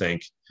too, I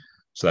think.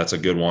 So that's a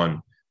good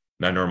one.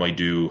 And I normally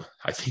do,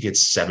 I think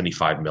it's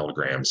 75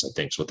 milligrams, I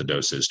think is what the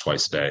dose is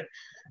twice a day,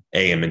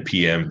 AM and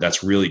PM.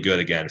 That's really good,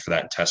 again, for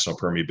that intestinal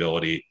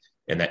permeability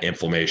and that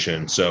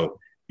inflammation. So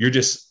you're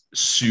just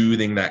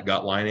soothing that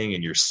gut lining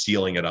and you're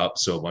sealing it up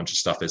so a bunch of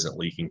stuff isn't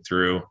leaking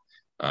through.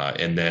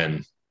 And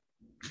then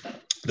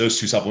those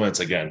two supplements,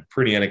 again,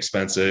 pretty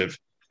inexpensive,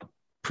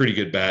 pretty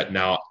good bet.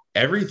 Now,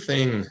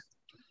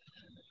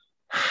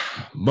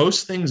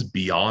 most things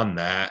beyond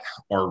that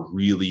are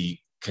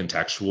really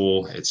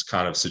contextual. It's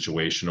kind of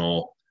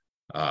situational.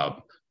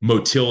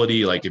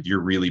 Motility, like if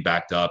you're really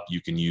backed up, you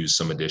can use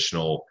some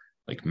additional,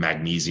 like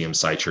magnesium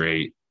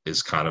citrate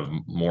is kind of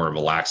more of a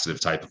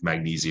laxative type of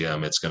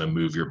magnesium. It's going to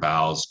move your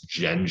bowels.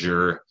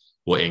 Ginger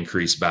will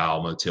increase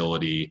bowel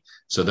motility.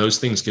 So those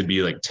things could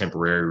be like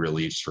temporary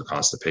reliefs for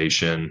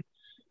constipation,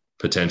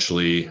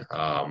 potentially.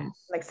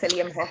 Like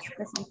psyllium husk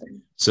or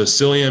something. So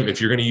psyllium,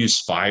 if you're going to use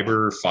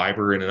fiber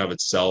in and of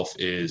itself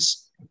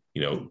is,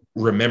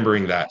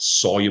 remembering that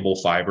soluble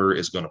fiber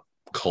is going to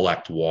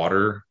collect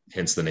water,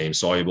 hence the name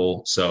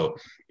soluble. So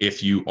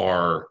if you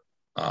are,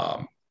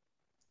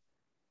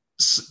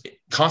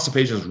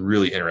 constipation is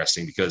really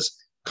interesting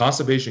because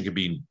constipation could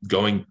be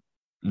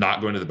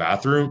not going to the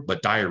bathroom,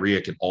 but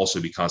diarrhea can also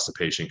be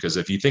constipation. Because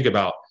if you think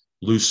about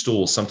loose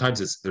stools,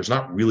 sometimes there's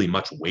not really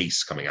much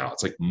waste coming out.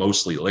 It's like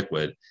mostly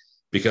liquid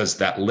because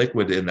that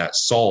liquid and that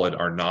solid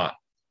are not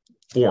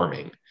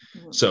forming.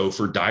 Mm-hmm. So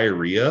for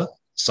diarrhea,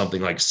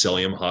 something like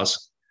psyllium husk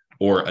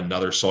or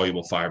another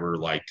soluble fiber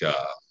like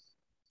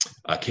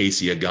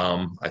acacia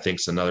gum, I think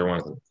is another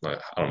one. I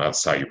don't know if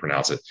that's how you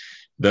pronounce it.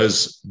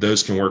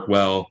 Those can work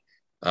well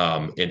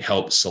and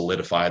help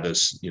solidify the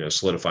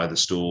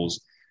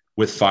stools.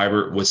 With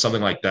fiber, with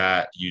something like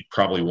that, you'd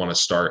probably want to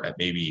start at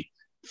maybe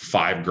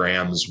 5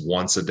 grams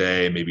once a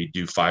day, maybe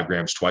do 5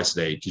 grams twice a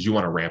day, because you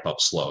want to ramp up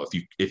slow.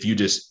 If you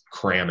just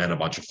cram in a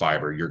bunch of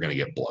fiber, you're going to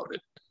get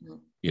bloated.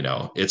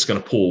 It's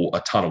going to pull a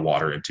ton of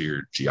water into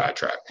your GI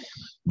tract.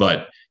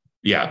 But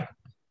yeah,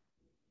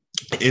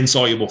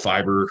 insoluble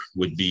fiber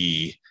would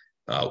be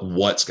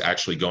what's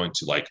actually going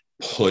to like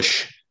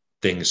push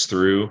things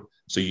through.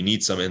 So you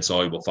need some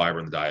insoluble fiber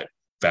in the diet.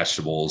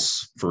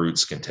 Vegetables,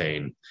 fruits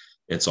contain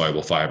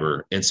insoluble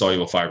fiber.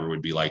 Insoluble fiber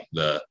would be like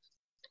the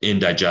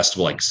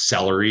indigestible, like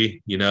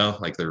celery,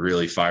 like the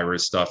really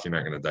fibrous stuff you're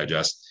not going to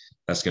digest.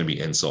 That's going to be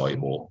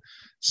insoluble.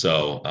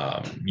 So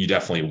you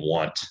definitely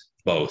want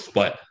both.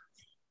 But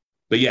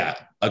yeah,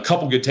 a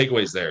couple good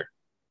takeaways there.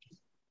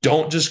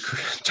 Don't just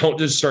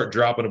start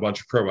dropping a bunch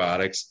of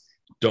probiotics.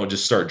 Don't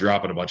just start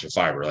dropping a bunch of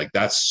fiber. Like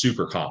that's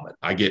super common.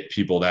 I get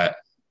people that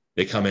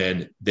they come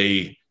in,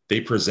 they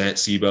present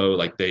SIBO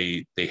like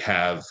they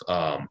have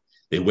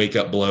they wake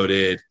up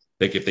bloated.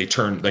 Like if they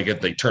turn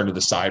to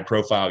the side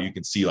profile, you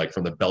can see like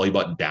from the belly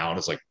button down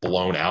is like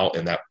blown out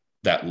in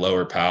that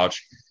lower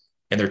pouch,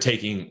 and they're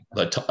taking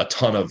a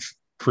ton of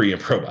pre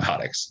and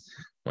probiotics.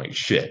 I'm like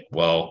shit.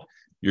 Well,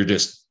 you're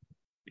just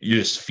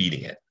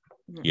feeding it,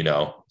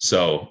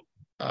 So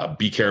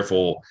be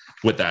careful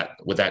with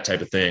that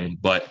type of thing.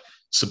 But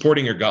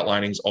supporting your gut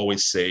lining is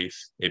always safe.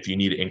 If you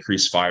need to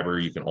increase fiber,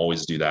 you can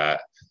always do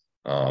that.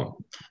 All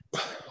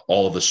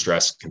of the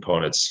stress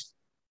components,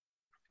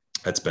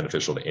 that's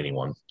beneficial to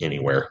anyone,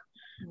 anywhere,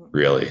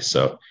 really.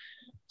 So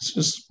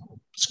it's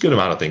a good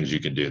amount of things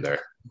you can do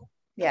there.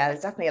 Yeah,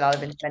 there's definitely a lot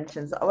of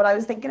interventions. What I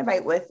was thinking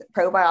about with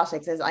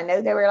probiotics is I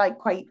know they were like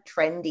quite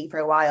trendy for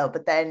a while,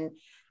 but then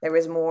there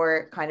was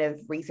more kind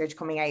of research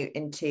coming out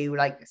into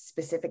like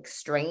specific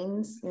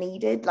strains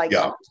needed. Like,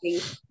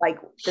 obviously, like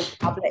the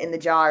tablet in the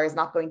jar is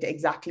not going to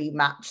exactly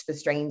match the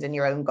strains in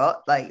your own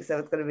gut. Like, so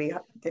it's going to be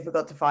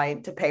difficult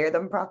to pair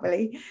them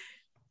properly.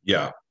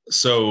 Yeah.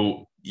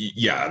 So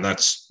yeah, and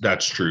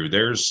that's true.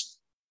 There's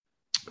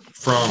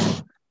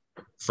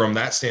from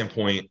that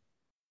standpoint,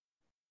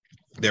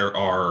 there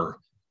are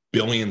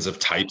billions of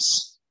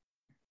types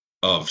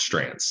of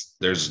strands.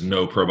 There's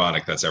no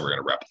probiotic that's ever going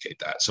to replicate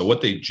that. So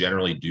what they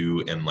generally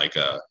do in like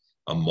a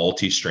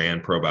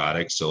multi-strand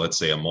probiotic, so let's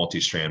say a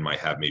multi-strand might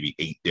have maybe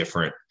 8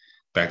 different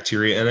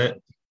bacteria in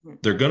it.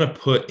 They're going to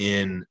put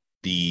in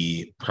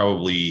the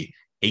probably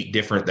 8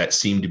 different that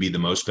seem to be the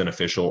most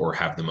beneficial or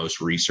have the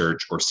most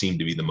research or seem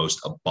to be the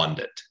most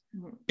abundant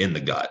in the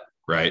gut,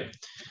 right?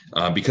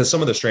 Because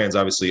some of the strands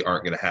obviously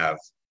aren't going to have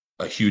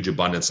a huge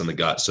abundance in the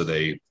gut, so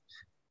they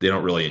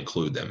don't really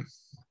include them.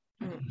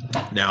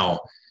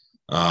 Now,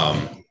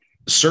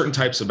 certain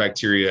types of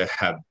bacteria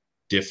have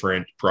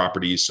different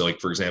properties. So, like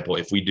for example,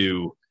 if we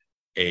do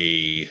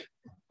a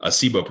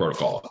SIBO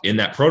protocol, in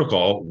that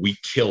protocol, we're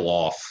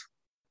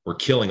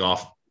killing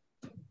off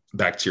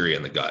bacteria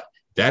in the gut.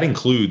 That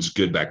includes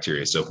good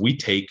bacteria. So if we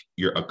take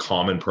a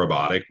common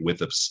probiotic with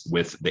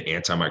the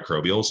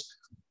antimicrobials,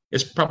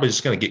 it's probably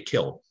just going to get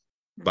killed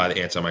by the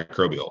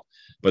antimicrobial.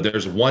 But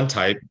there's one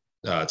type,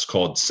 it's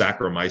called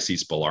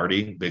Saccharomyces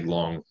boulardii, big,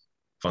 long,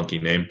 funky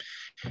name.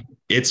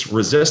 It's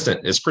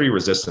resistant. It's pretty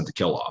resistant to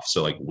kill off.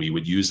 So like we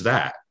would use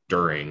that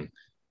during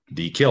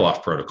the kill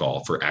off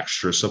protocol for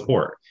extra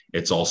support.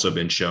 It's also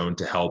been shown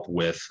to help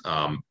with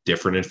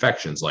different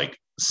infections like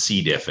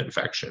C. diff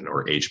infection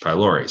or H.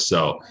 pylori.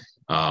 So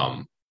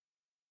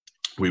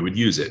we would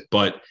use it.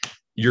 But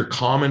your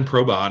common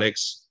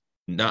probiotics,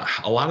 not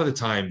a lot of the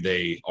time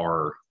the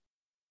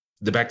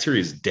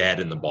bacteria is dead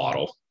in the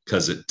bottle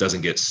because it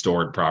doesn't get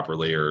stored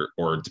properly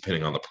or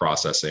depending on the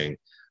processing.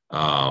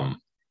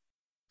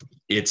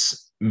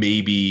 It's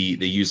maybe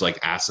they use like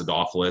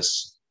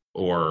acidophilus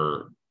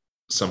or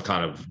some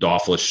kind of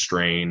Dophilus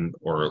strain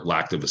or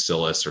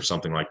lactobacillus or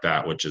something like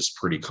that, which is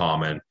pretty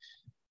common.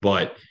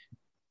 But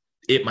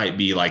it might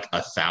be like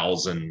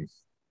 1,000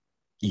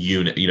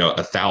 unit,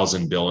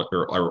 1,000 billion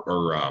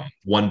or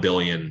 1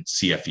 billion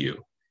CFU.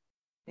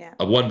 Yeah.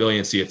 A 1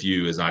 billion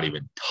CFU is not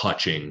even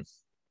touching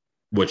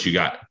what you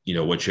got,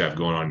 what you have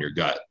going on in your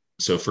gut.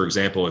 So for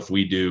example, if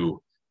we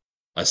do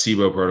a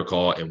SIBO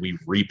protocol and we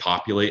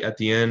repopulate at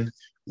the end,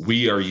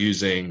 we are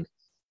using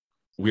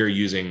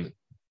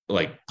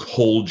like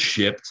cold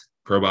shipped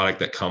probiotic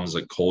that comes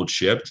like cold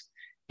shipped,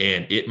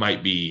 and it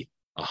might be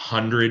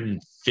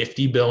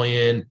 150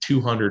 billion,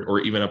 200, or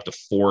even up to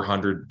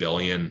 400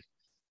 billion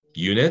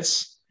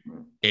units.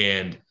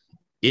 And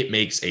it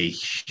makes a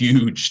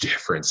huge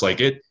difference.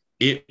 Like it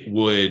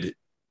would,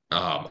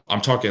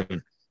 I'm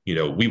talking,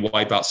 we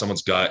wipe out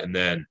someone's gut, and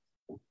then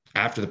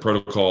after the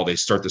protocol, they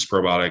start this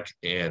probiotic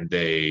and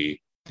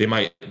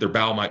their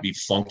bowel might be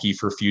funky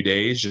for a few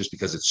days just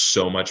because it's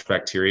so much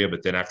bacteria.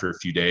 But then after a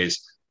few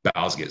days,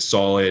 bowels get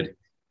solid,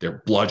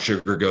 their blood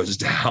sugar goes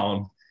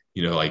down,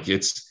 like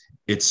it's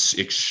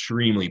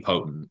extremely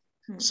potent.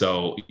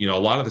 So, a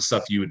lot of the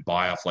stuff you would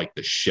buy off like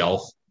the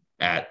shelf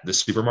at the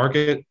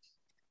supermarket,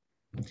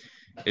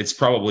 it's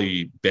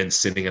probably been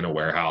sitting in a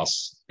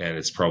warehouse and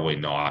it's probably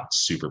not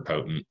super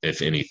potent,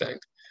 if anything.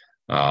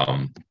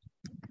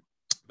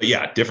 But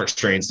yeah, different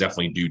strains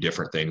definitely do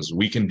different things.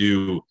 We can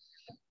do,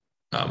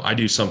 I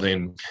do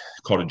something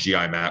called a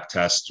GI map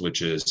test,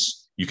 which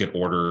is you can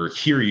order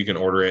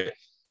it.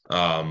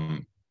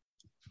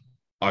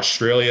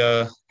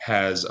 Australia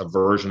has a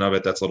version of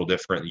it that's a little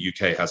different. The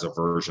UK has a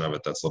version of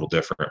it that's a little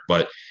different,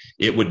 but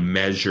it would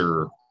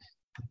measure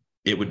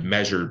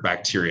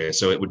bacteria.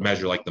 So it would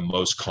measure like the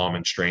most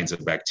common strains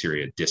of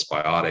bacteria,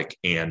 dysbiotic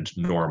and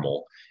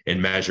normal,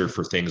 and measure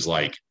for things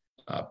like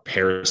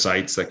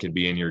parasites that could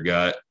be in your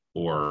gut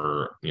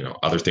or,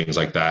 other things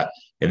like that.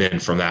 And then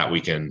from that,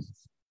 we can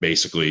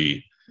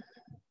basically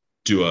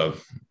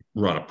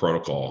run a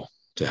protocol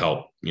to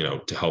help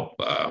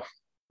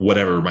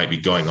whatever might be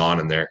going on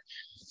in there.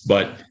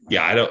 But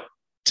yeah,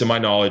 to my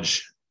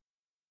knowledge,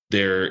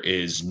 there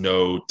is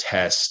no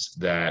test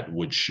that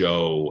would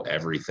show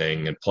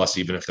everything. And plus,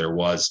 even if there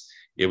was,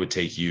 it would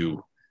take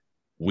you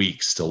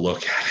weeks to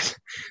look at it.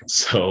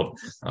 So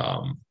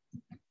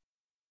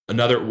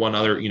one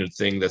other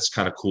thing that's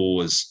kind of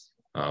cool is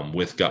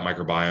with gut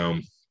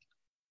microbiome,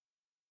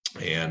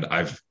 and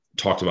I've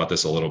talked about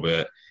this a little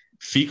bit,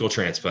 fecal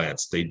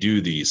transplants. They do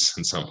these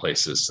in some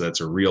places. So that's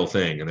a real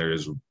thing. And there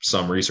is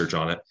some research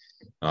on it.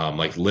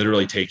 Like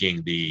literally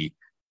taking the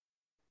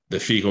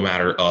fecal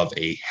matter of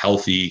a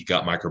healthy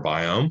gut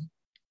microbiome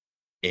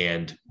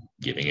and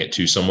giving it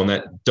to someone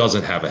that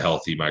doesn't have a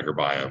healthy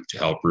microbiome to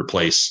help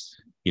replace,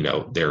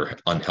 their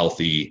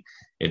unhealthy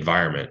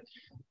environment.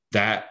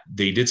 That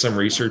they did some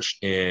research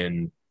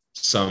in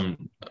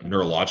some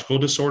neurological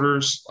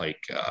disorders like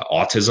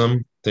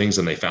autism things,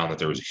 and they found that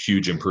there was a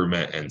huge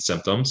improvement in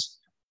symptoms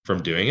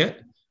from doing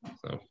it.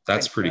 So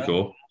that's pretty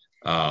cool.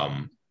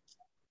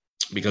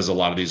 Because a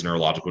lot of these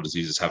neurological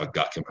diseases have a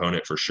gut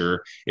component for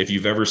sure. If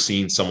you've ever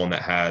seen someone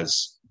that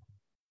has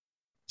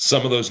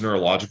some of those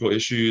neurological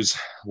issues,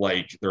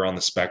 like they're on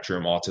the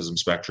autism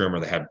spectrum, or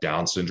they have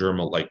Down syndrome,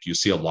 like you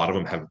see a lot of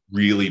them have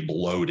really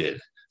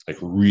bloated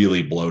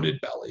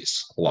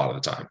bellies a lot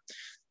of the time.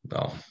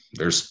 well,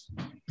 there's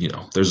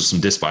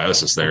some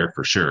dysbiosis there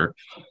for sure.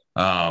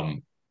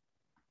 Um,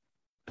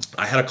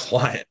 I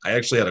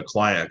actually had a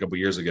client a couple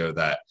years ago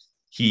that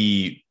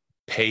he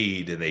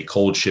paid and they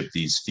cold shipped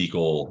these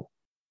fecal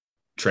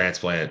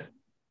transplant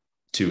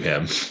to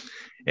him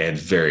and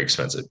very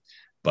expensive,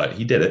 but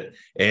he did it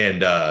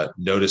and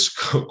noticed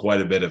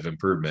quite a bit of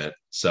improvement.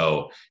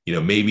 So,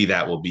 maybe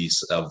that will be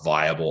a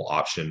viable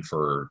option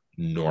for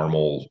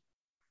normal-ish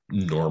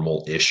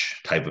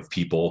type of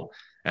people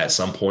at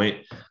some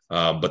point.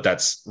 But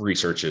that's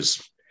research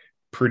is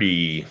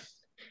pretty,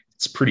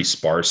 it's pretty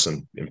sparse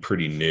and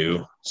pretty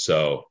new.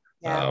 So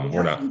Yeah, we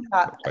we're had not some of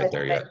that quite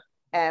there yet.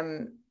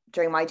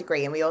 during my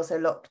degree, and we also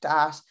looked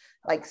at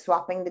like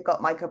swapping the gut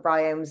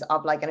microbiomes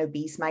of like an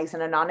obese mouse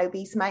and a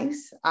non-obese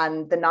mouse,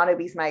 and the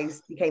non-obese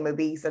mouse became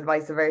obese and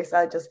vice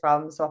versa just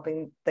from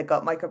swapping the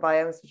gut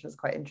microbiomes, which was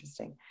quite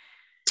interesting.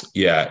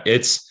 Yeah,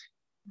 it's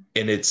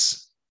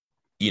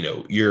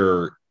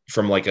you're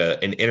from like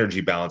an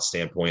energy balance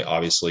standpoint,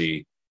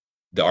 obviously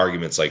the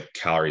argument's like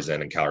calories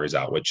in and calories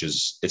out, which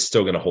is it's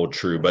still going to hold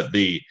true, but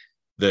the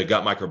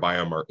gut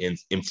microbiome are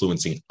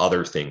influencing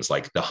other things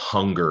like the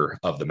hunger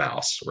of the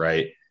mouse,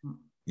 right?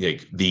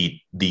 Like the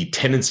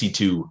tendency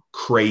to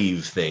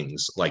crave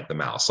things like the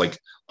mouse, like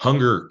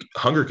hunger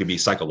could be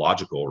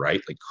psychological,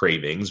 right? Like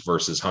cravings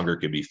versus hunger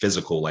could be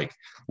physical, like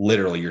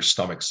literally your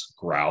stomach's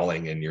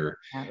growling and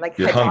Like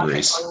you're hungry,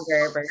 hedonic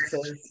hunger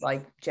versus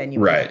like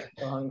genuine right?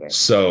 hunger.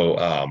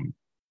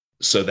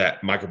 So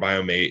that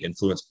microbiome may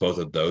influence both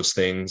of those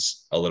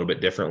things a little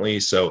bit differently.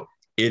 So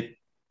it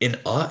in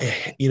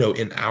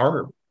in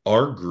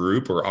our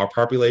group or our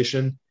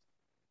population,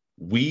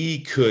 we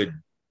could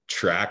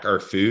track our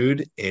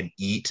food and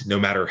eat no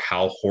matter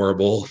how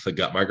horrible the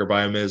gut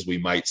microbiome is. We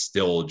might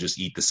still just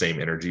eat the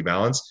same energy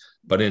balance.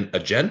 But in a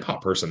Gen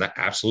Pop person, that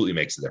absolutely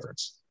makes a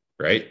difference,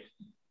 right?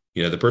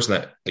 The person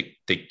that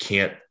they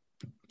can't,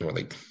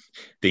 like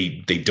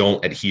they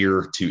don't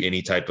adhere to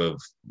any type of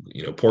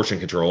portion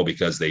control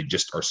because they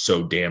just are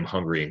so damn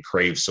hungry and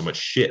crave so much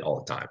shit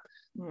all the time,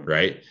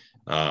 right?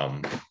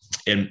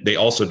 And they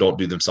also don't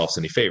do themselves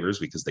any favors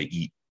because they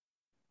eat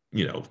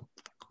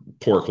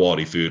poor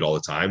quality food all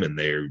the time and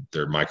their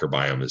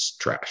microbiome is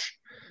trash.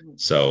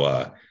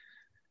 So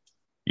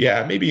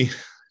yeah,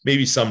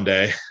 maybe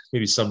someday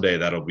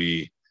that'll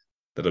be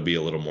a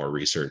little more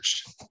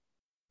researched.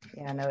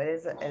 Yeah, no, it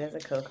is a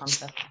cool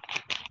concept.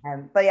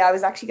 But yeah, I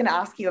was actually going to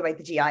ask you about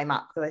the GI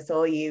map because I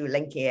saw you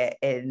linking it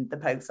in the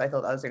post. So I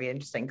thought that was really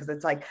interesting because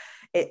it's like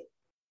it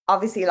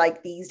obviously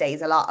like these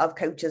days a lot of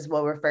coaches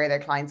will refer their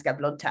clients to get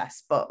blood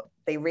tests, but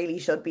they really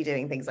should be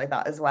doing things like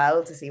that as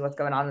well to see what's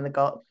going on in the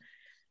gut.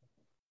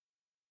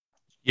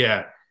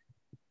 Yeah,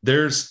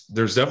 there's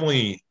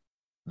definitely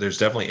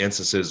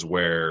instances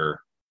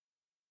where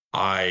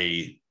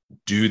I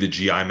do the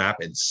GI map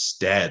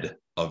instead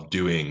of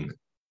doing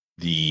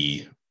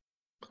the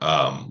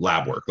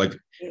lab work. Like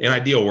in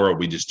ideal world,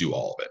 we just do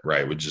all of it,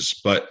 right?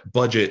 But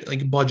budget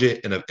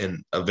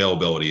and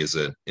availability is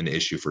an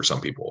issue for some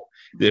people.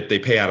 If they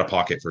pay out of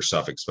pocket for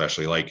stuff,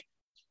 especially like,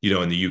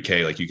 in the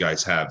UK, like you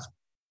guys have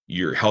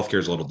your healthcare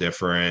is a little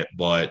different,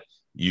 but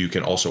you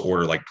can also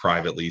order like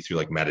privately through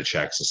like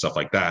MediChecks and stuff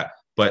like that.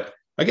 But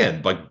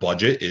again, like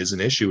budget is an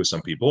issue with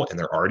some people and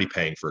they're already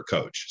paying for a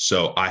coach.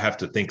 So I have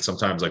to think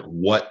sometimes like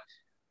what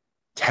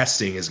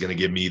testing is going to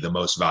give me the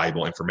most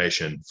valuable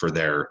information for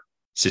their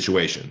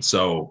situation.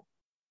 So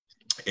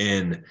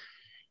in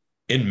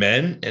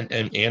men and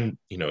in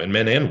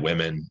men and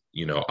women,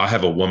 I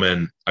have a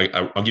woman.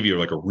 I'll give you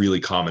like a really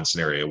common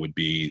scenario would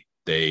be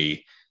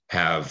they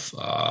have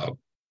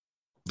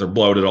they're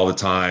bloated all the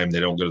time. They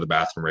don't go to the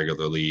bathroom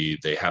regularly.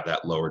 They have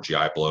that lower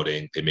GI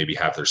bloating. They maybe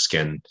have their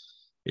skin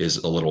is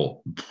a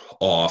little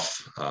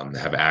off. They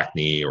have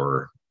acne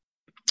or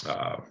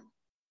uh,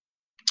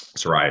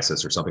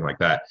 psoriasis or something like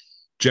that.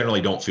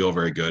 Generally don't feel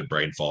very good,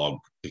 brain fog,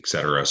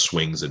 etc.,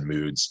 swings in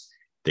moods.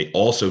 They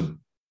also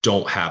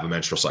don't have a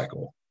menstrual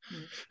cycle.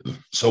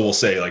 So we'll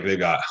say like they've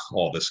got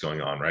all this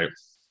going on, right?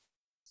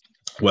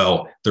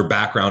 Well, their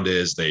background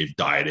is they've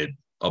dieted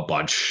a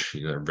bunch,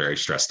 they're very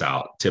stressed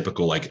out,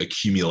 typical like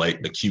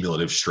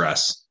accumulative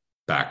stress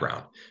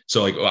background.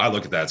 So like I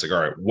look at that, it's like,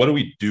 all right, what do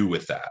we do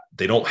with that?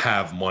 They don't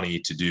have money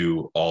to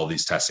do all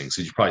these testing.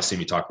 So you probably see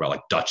me talk about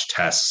like Dutch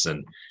tests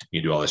and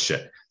you do all this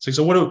shit.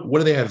 So what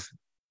do they have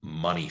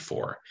money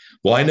for?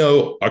 Well, I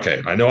know off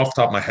the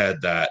top of my head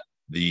that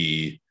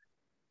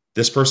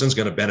this person's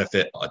going to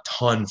benefit a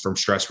ton from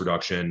stress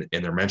reduction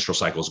and their menstrual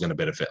cycle is going to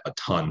benefit a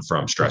ton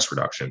from stress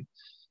reduction.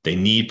 They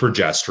need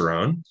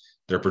progesterone.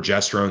 Their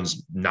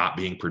progesterone's not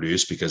being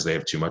produced because they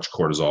have too much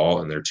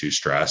cortisol and they're too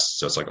stressed.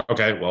 So it's like,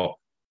 okay, well,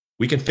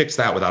 we can fix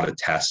that without a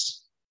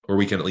test, or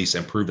we can at least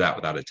improve that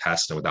without a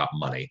test and without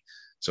money.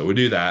 So we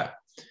do that.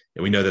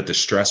 And we know that the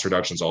stress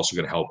reduction is also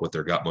going to help with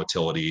their gut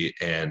motility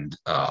and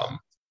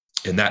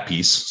in that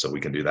piece. So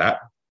we can do that.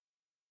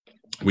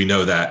 We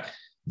know that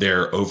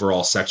their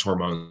overall sex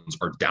hormones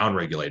are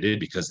downregulated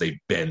because they've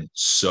been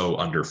so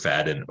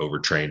underfed and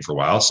overtrained for a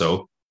while.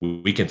 So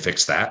we can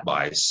fix that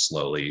by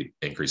slowly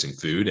increasing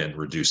food and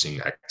reducing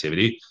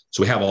activity.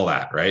 So we have all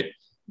that, right?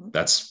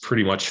 That's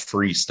pretty much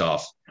free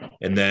stuff.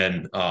 And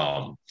then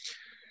the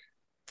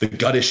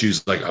gut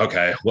issues, like,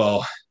 okay,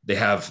 well, they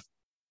have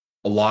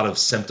a lot of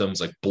symptoms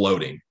like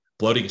bloating.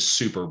 Bloating is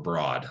super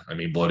broad. I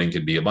mean, bloating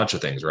can be a bunch of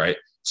things, right?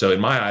 So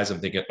in my eyes, I'm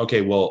thinking, okay,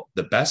 well,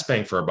 the best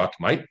bang for our buck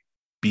might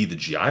be the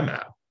GI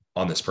map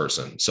on this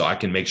person. So I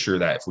can make sure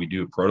that if we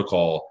do a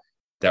protocol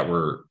that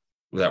we're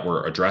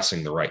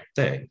addressing the right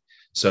thing.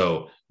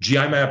 So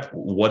GI map,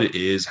 what it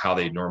is, how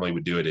they normally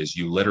would do it is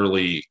you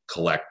literally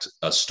collect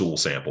a stool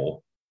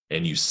sample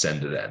and you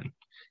send it in,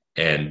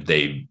 and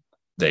they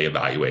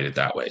evaluate it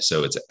that way.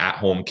 So it's an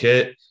at-home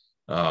kit.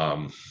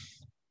 Every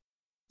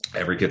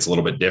kit's a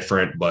little bit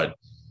different, but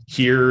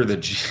here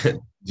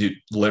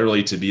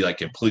literally, to be like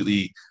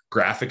completely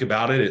graphic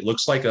about it, it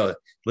looks like the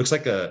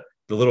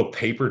little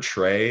paper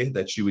tray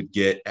that you would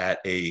get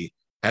at the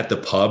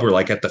pub or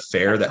like at the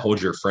fair that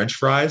holds your French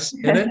fries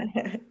in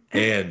it.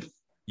 And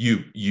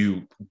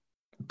you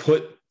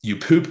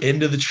poop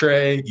into the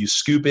tray, you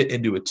scoop it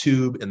into a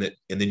tube, and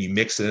then you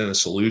mix it in a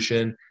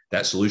solution.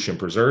 That solution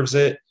preserves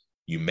it.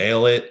 You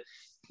mail it.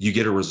 You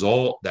get a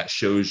result that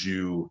shows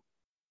you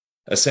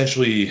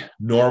essentially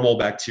normal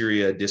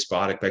bacteria,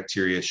 dysbiotic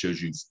bacteria,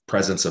 shows you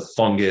presence of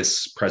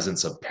fungus,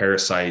 presence of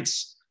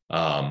parasites,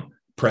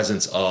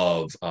 presence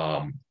of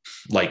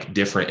like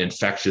different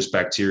infectious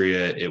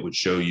bacteria. It would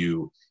show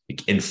you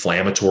like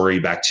inflammatory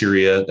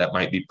bacteria that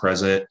might be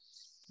present.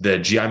 The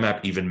GI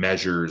map even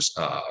measures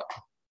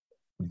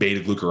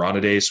beta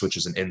glucuronidase, which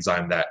is an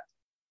enzyme that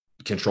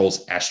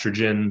controls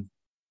estrogen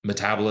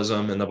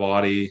metabolism in the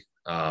body,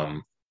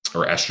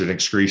 or estrogen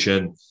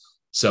excretion.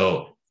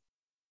 So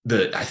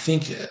I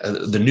think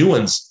the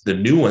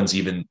new ones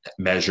even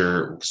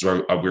measure, because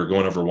we were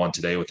going over one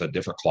today with a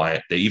different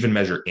client. They even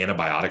measure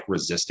antibiotic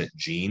resistant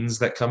genes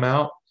that come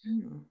out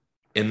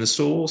in the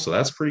stool. So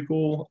that's pretty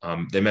cool.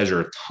 They measure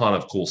a ton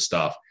of cool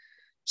stuff.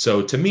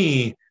 So to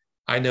me,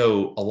 I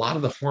know a lot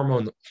of the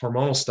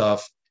hormonal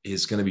stuff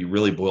is going to be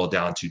really boiled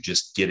down to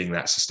just getting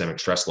that systemic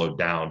stress load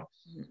down.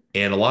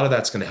 And a lot of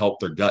that's going to help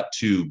their gut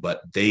too,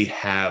 but they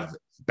have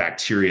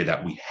bacteria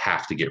that we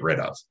have to get rid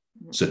of.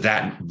 So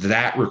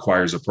that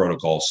requires a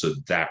protocol. So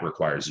that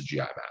requires a GI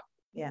map.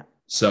 Yeah.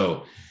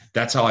 So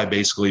that's how I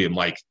basically am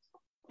like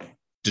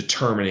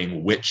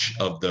determining which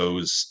of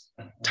those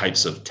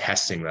types of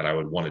testing that I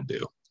would want to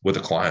do with a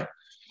client.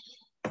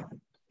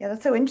 Yeah,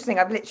 that's so interesting.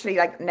 I've literally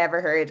like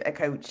never heard a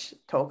coach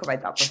talk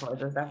about that before.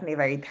 There's definitely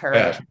very thorough.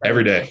 Yeah,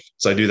 every day.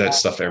 So I do that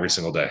stuff every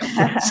single day.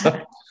 So,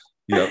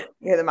 yep.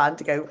 You're the man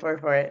to go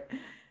for it.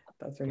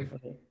 That's really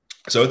funny.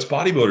 So it's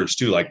bodybuilders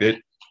too. Like that,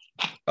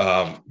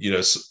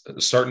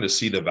 starting to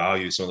see the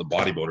value. Some of the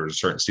bodybuilders are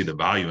starting to see the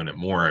value in it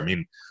more. I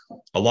mean,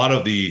 a lot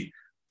of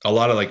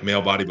like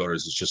male bodybuilders,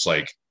 it's just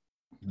like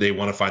they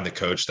want to find the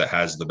coach that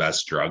has the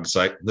best drugs,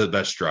 like the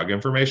best drug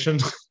information.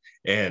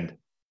 And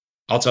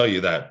I'll tell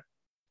you that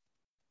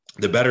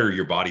the better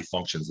your body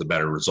functions, the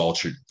better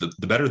results. The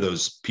better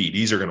those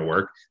PEDs are going to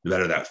work, the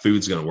better that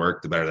food's going to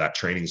work, the better that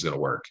training's going to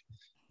work.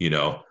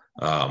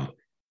 I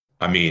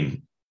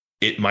mean,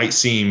 it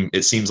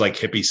seems like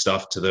hippie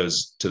stuff to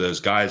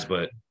those guys,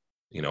 but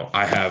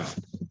I have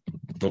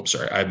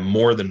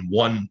more than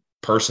one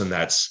person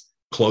that's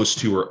close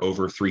to or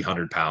over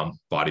 300-pound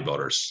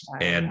bodybuilders,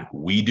 and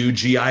we do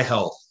GI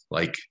health.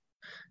 Like,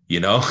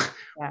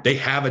 they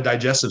have a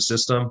digestive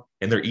system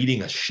and they're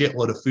eating a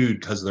shitload of food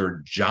because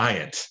they're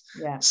giant.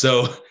 Yeah.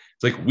 So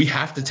it's like, we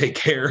have to take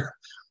care.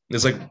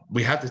 It's like,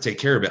 we have to take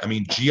care of it. I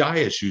mean, GI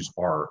issues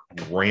are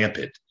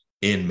rampant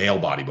in male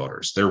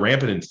bodybuilders. They're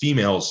rampant in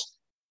females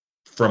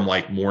from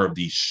like more of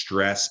the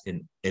stress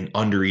and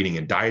under eating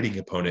and dieting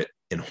component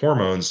in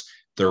hormones.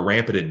 They're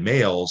rampant in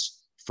males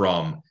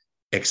from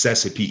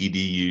excessive PED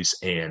use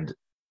and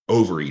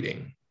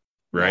overeating.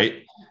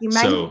 Right. You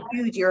mentioned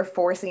food you're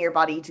forcing your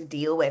body to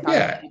deal with on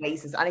a daily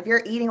basis. And if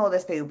you're eating all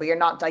this food, but you're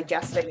not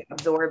digesting,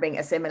 absorbing,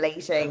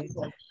 assimilating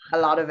a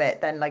lot of it,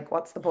 then like,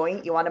 what's the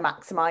point? You want to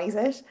maximize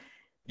it.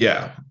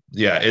 Yeah.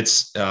 Yeah.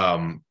 It's,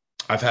 I've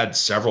had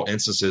several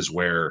instances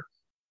where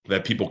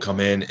that people come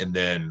in and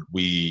then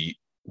we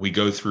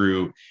go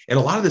through, and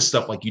a lot of this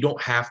stuff, like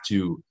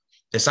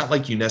it's not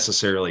like you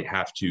necessarily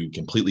have to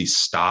completely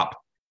stop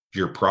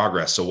your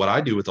progress. So what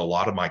I do with a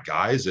lot of my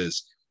guys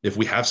is, if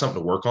we have something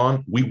to work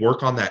on, we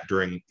work on that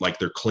during like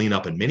their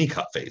cleanup and mini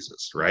cut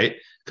phases, right?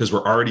 Because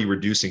we're already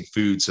reducing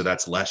food. So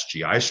that's less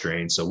GI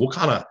strain. So we'll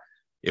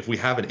if we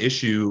have an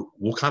issue,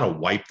 we'll kind of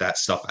wipe that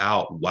stuff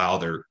out while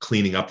they're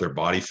cleaning up their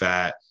body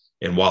fat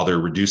and while they're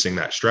reducing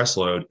that stress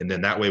load. And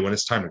then that way, when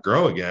it's time to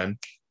grow again,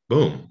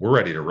 boom, we're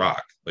ready to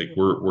rock. Like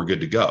we're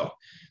good to go.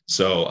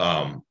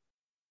 So,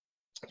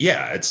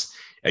 it's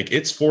like,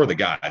 it's for the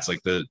guys,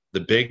 like the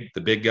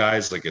big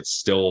guys, like it's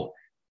still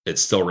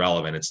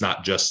relevant. It's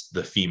not just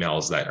the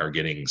females that are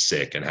getting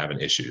sick and having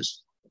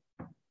issues.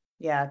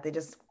 Yeah, they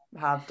just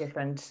have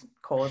different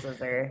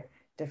causes or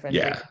different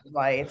reasons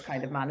why it's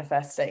kind of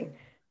manifesting.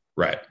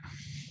 Right.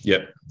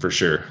 Yep, for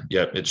sure.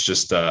 Yep. It's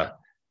just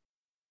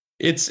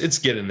it's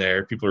getting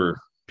there. People are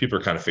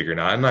kind of figuring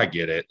out, and I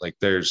get it. Like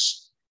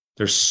there's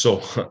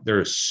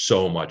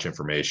so much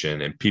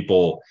information, and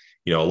people,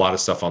 a lot of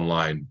stuff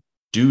online,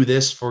 do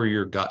this for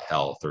your gut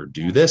health or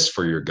do this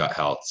for your gut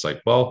health. It's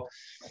like, well,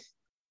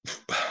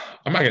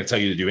 I'm not going to tell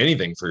you to do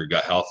anything for your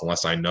gut health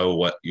unless I know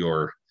what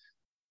your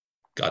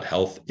gut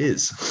health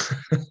is.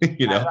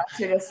 That's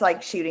just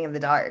like shooting in the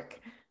dark.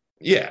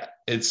 Yeah,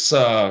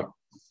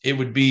 it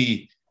would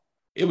be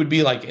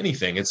like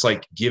anything. It's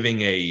like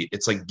giving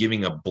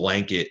a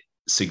blanket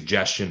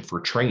suggestion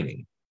for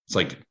training. It's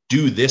like,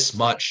 do this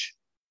much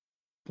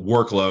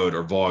workload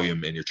or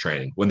volume in your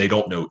training when they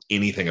don't know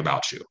anything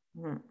about you.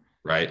 Mm-hmm.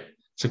 Right.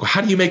 It's like, well,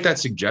 how do you make that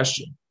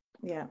suggestion?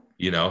 Yeah.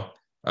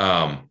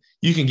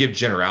 You can give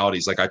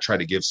generalities. Like I try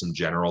to give some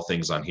general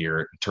things on here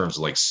in terms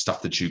of like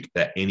stuff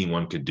that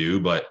anyone could do.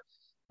 But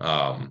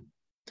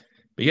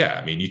yeah,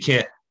 I mean, you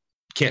can't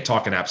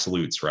talk in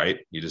absolutes, right?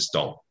 You just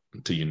don't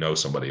until you know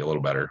somebody a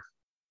little better.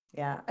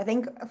 Yeah, I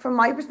think from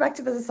my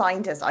perspective as a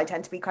scientist, I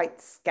tend to be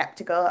quite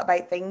skeptical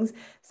about things.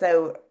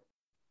 So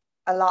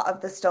a lot of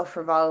the stuff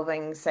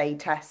revolving, say,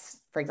 tests,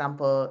 for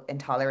example,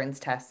 intolerance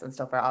tests and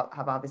stuff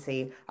have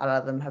obviously, a lot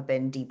of them have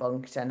been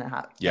debunked and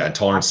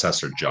intolerance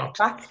tests are junk.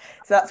 So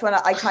that's when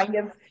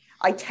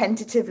I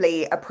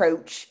tentatively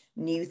approach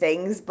new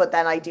things, but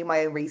then I do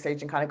my own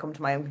research and kind of come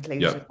to my own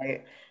conclusion about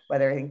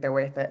whether I think they're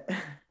worth it.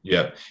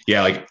 Yeah.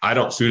 Like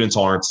food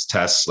intolerance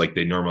tests, like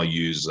they normally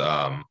use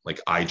like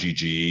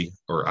IgG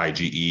or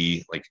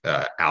IgE, like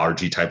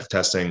allergy type of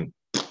testing.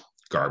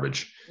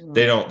 Garbage. Mm-hmm.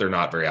 They're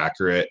not very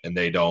accurate, and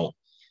they don't.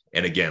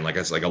 And again, like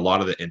I said, like a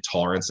lot of the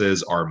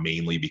intolerances are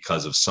mainly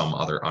because of some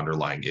other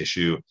underlying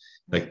issue.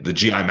 Like the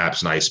GI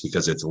map's nice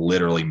because it's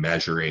literally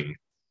measuring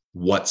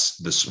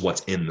what's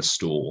in the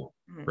stool,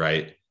 mm-hmm.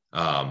 right?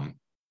 And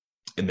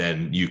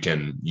then you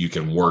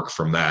can work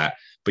from that.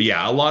 But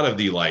yeah, a lot of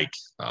the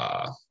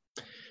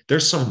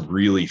there's some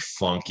really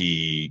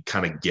funky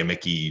kind of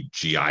gimmicky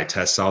GI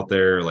tests out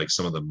there, like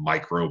some of the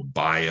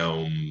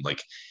microbiome,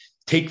 like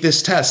take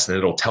this test and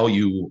it'll tell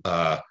you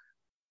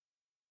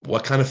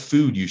what kind of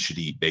food you should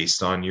eat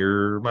based on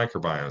your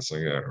microbiome. It's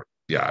like,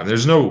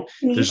 there's no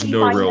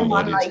real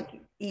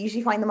validity. You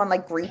usually find them on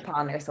like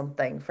Groupon or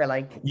something for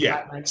like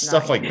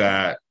stuff like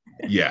that.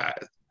 Yeah,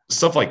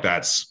 stuff like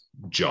that's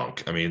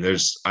junk. I mean,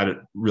 I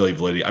don't really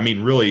validity. I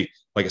mean, really,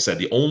 like I said,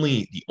 the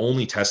only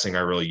testing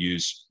I really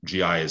use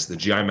GI is the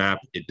GI map.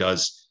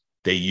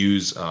 They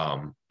use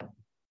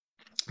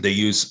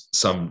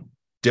some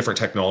different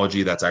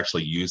technology that's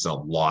actually used in a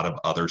lot of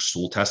other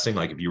stool testing.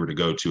 Like if you were to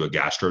go to a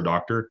gastro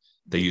doctor,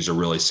 they use a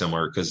really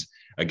similar, because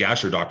a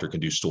gastro doctor can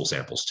do stool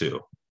samples too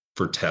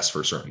for tests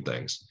for certain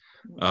things.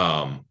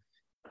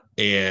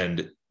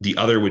 And the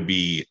other would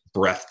be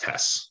breath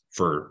tests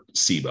for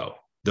SIBO.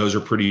 Those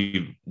are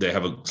they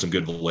have some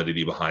good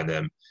validity behind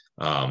them.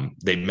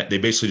 They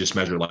basically just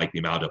measure like the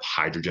amount of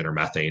hydrogen or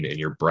methane in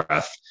your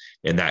breath,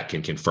 and that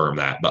can confirm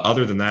that. But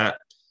other than that,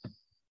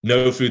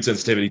 no food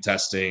sensitivity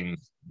testing,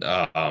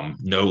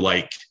 no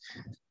like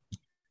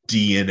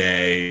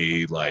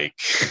DNA, like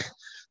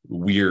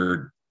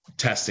weird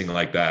testing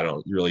like that. I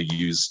don't really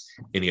use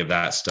any of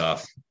that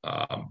stuff.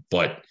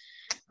 But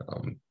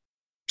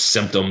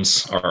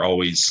symptoms are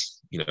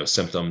always,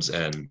 symptoms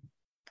and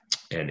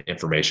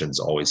information is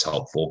always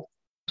helpful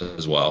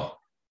as well.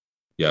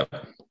 Yeah.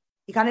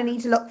 You kind of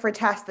need to look for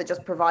tests that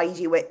just provide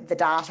you with the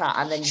data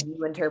and then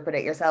you interpret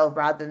it yourself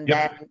rather than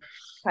them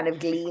kind of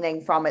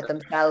gleaning from it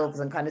themselves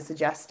and kind of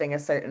suggesting a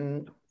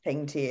certain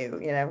thing to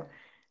you,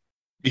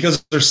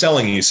 because they're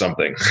selling you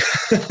something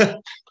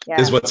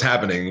is what's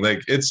happening.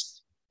 Like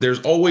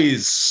there's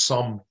always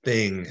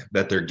something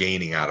that they're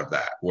gaining out of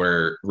that,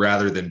 where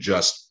rather than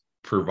just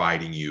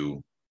providing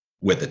you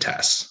with a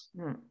test,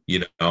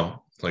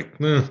 it's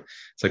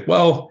like,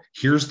 well,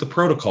 here's the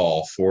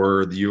protocol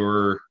for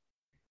your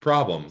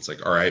problem. It's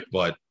like, all right,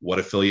 but what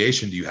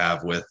affiliation do you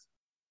have with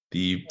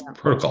the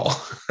protocol?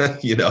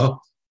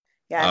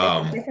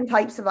 Yeah, different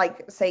types of,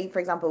 like, say, for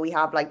example, we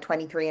have like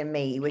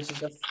 23andMe, which is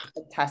just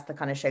a test that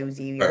kind of shows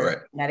you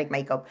your genetic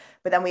makeup.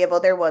 But then we have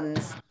other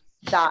ones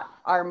that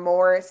are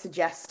more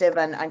suggestive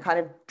and kind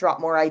of drop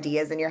more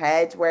ideas in your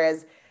head.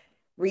 Whereas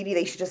really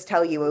they should just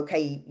tell you,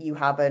 okay, you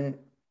have an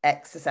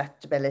X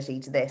susceptibility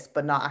to this,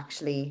 but not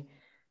actually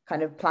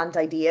kind of plant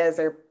ideas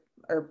or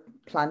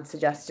plant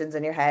suggestions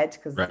in your head,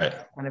 because you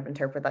kind of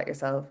interpret that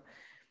yourself.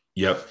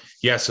 Yep.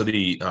 Yeah. So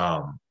the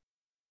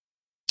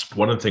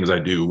one of the things I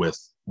do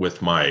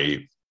with my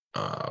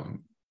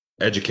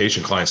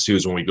education clients too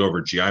is when we go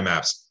over GI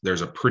maps,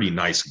 there's a pretty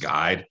nice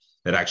guide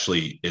that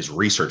actually is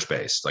research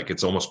based. Like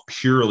it's almost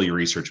purely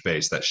research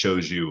based, that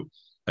shows you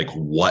like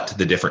what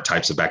the different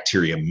types of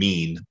bacteria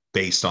mean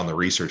based on the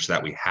research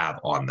that we have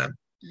on them.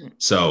 Mm-hmm.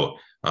 So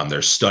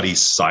there's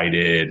studies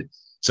cited.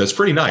 So it's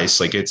pretty nice.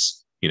 Like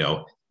it's,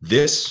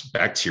 this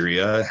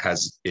bacteria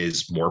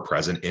is more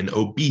present in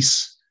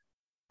obese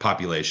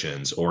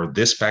populations, or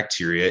this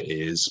bacteria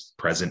is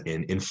present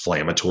in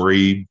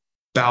inflammatory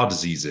bowel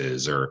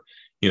diseases, or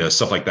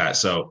stuff like that.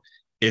 So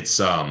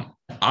it's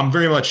I'm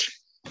very much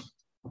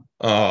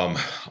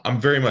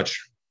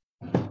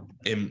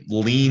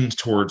leaned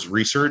towards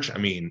research.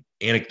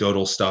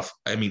 Anecdotal stuff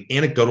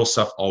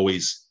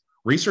always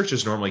research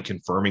is normally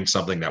confirming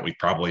something that we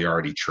probably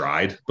already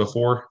tried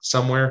before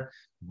somewhere,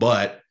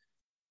 but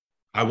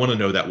I want to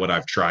know that what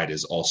I've tried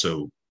is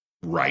also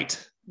right.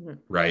 Mm-hmm.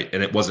 Right.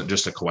 And it wasn't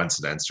just a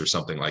coincidence or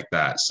something like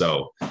that.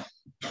 So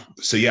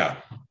yeah,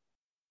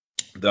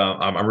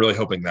 I'm really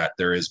hoping that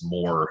there's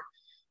more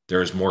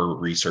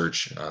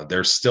research.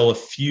 There's still a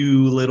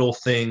few little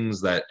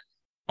things that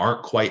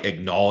aren't quite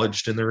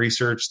acknowledged in the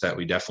research that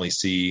we definitely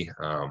see,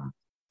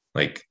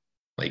 like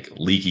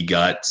leaky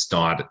gut's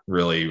not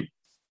really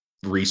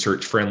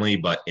research friendly,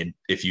 but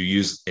if you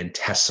use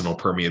intestinal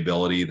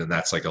permeability, then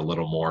that's like a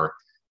little more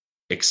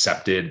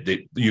accepted. That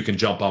you can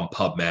jump on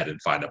PubMed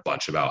and find a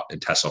bunch about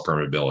intestinal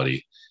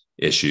permeability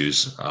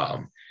issues.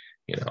 And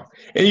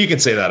you can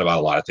say that about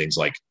a lot of things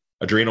like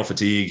adrenal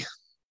fatigue,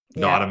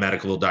 not a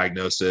medical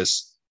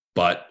diagnosis,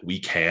 but we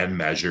can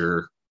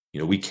measure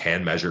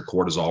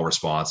cortisol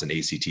response and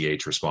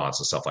ACTH response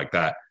and stuff like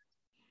that.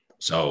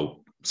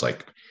 So it's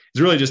like,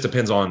 it really just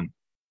depends on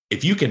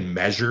if you can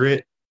measure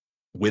it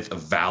with a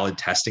valid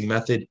testing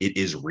method, it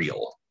is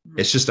real. Mm-hmm.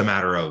 It's just a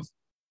matter of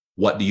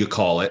what do you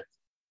call it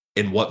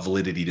and what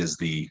validity does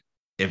the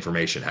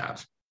information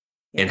have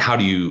and how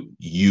do you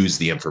use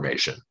the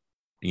information?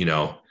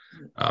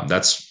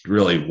 That's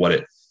really what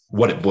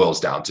it boils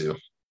down to.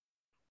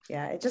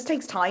 Yeah, it just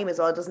takes time as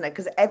well, doesn't it?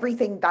 Because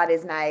everything that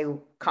is now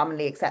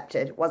commonly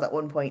accepted was at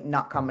one point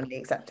not commonly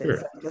accepted. Sure.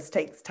 So it just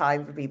takes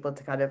time for people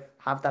to kind of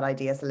have that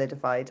idea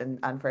solidified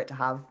and for it to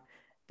have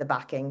the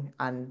backing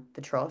and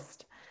the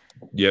trust.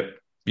 Yep.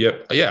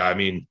 Yeah, I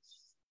mean,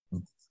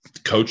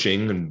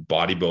 coaching and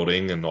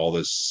bodybuilding and all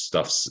this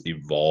stuff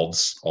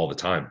evolves all the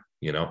time.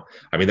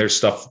 I mean, there's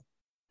stuff,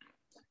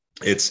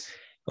 it's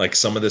like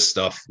some of this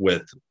stuff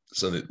with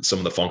some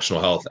of the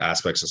functional health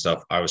aspects and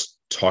stuff. I was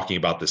talking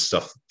about this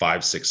stuff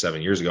 5, 6,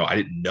 7 years ago. I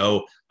didn't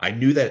know. I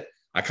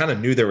kind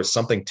of knew there was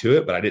something to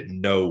it, but I didn't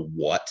know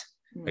what.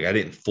 Like I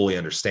didn't fully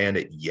understand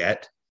it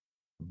yet,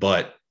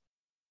 but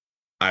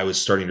I was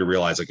starting to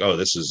realize like, oh,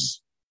 this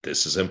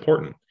is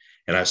important.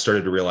 And I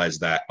started to realize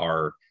that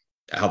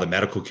how the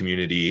medical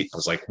community, I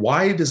was like,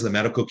 why does the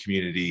medical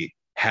community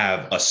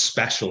have a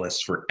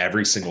specialist for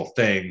every single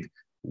thing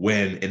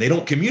and they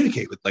don't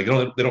communicate with, like,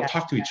 they don't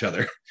talk to each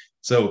other.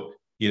 So,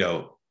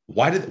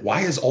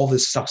 why is all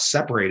this stuff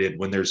separated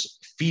when there's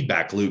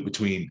feedback loop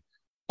between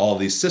all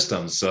these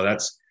systems? So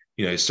that's,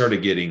 I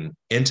started getting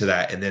into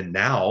that. And then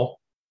now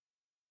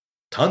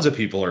tons of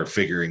people are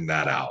figuring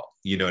that out.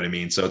 You know what I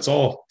mean? So it's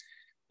all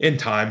in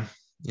time,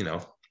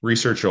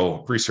 research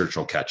will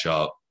catch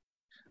up.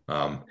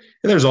 And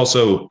there's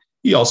also,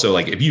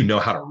 like, if you know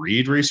how to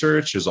read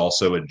research, there's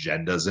also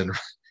agendas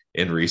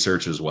in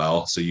research as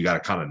well. So you got to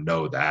kind of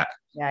know that.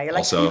 Yeah, you're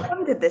like, who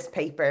funded this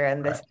paper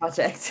and this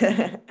project?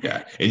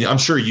 Yeah. And I'm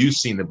sure you've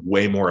seen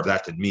way more of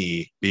that than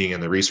me being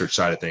in the research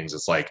side of things.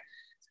 It's like,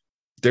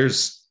 there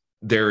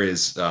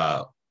is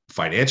a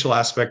financial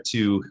aspect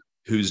to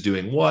who's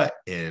doing what.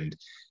 And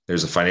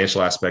there's a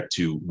financial aspect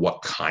to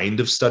what kind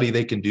of study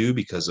they can do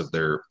because of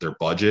their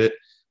budget.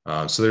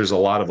 So there's a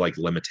lot of like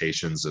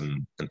limitations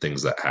and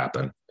things that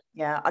happen.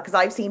 Yeah, because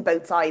I've seen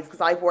both sides,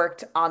 because I've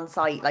worked on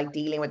site, like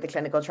dealing with the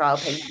clinical trial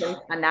patients,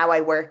 and now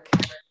I work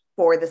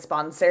for the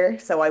sponsor.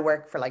 So I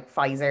work for like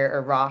Pfizer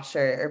or Roche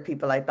or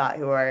people like that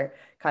who are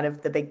kind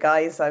of the big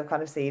guys. So I've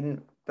kind of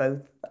seen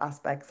both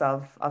aspects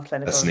of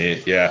clinical. That's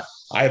neat. Yeah.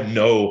 I have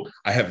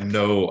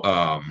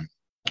no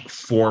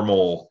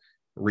formal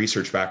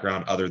research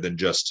background other than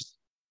just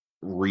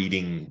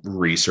reading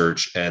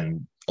research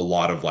and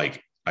I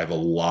have a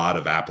lot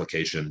of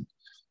application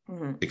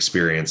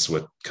experience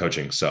with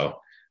coaching. So,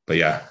 but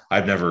yeah,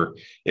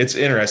 it's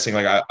interesting.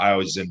 Like I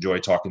always enjoy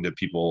talking to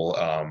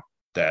people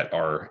that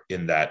are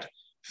in that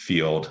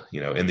field.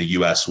 In the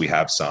US we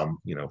have some,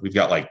 we've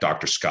got like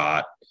Dr.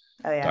 Scott.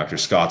 Oh, yeah. Dr.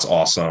 Scott's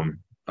awesome.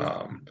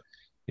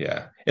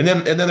 Yeah. And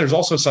then there's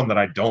also some that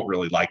I don't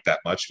really like that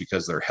much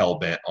because they're hell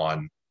bent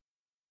on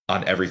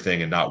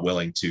everything and not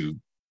willing to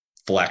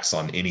flex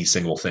on any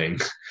single thing.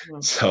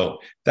 So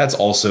that's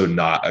also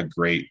not a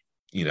great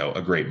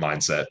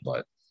mindset,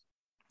 but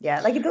yeah,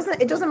 like it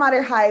doesn't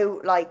matter how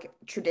like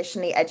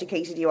traditionally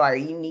educated you are,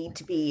 you need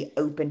to be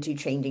open to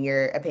changing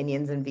your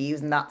opinions and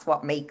views. And that's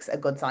what makes a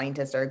good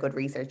scientist or a good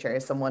researcher,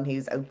 is someone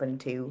who's open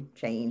to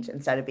change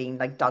instead of being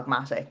like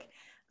dogmatic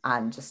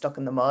and just stuck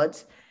in the mud.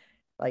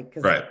 Like,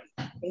 because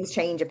things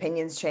change,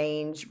 opinions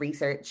change,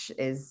 research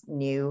is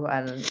new,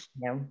 and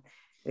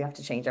we have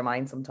to change our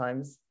minds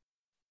sometimes.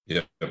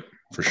 Yep,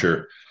 for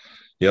sure.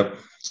 Yep.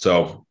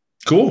 So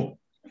cool.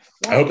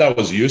 Yeah. I hope that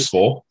was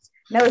useful.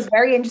 No, it's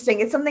very interesting.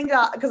 It's something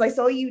that, because I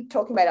saw you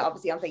talking about it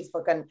obviously on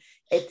Facebook, and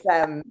it's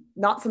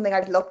not something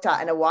I've looked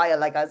at in a while.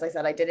 Like, as I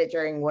said, I did it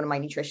during one of my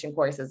nutrition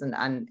courses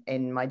and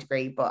in my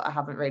degree, but I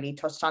haven't really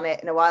touched on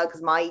it in a while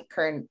because my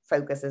current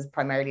focus is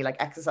primarily like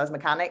exercise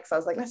mechanics. So I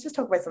was like, let's just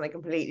talk about something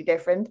completely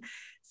different.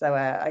 So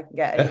I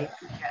can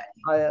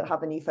I'll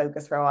have a new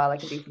focus for a while. I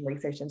can do some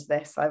research into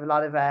this. So I have a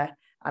lot of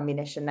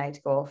ammunition now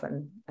to go off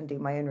and do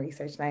my own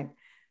research now.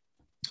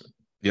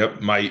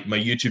 Yep. My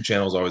YouTube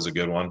channel is always a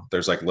good one.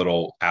 There's like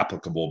little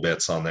applicable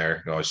bits on there.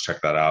 You can always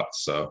check that out.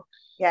 So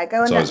Yeah,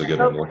 go It's and always a good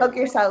one. plug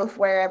yourself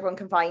where everyone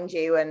can find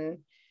you. And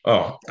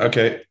Oh,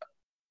 okay.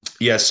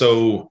 Yeah.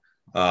 So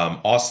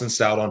Austin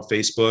Stout on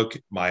Facebook.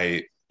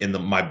 My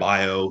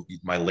bio,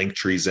 my link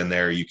tree's in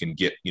there. You can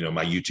get,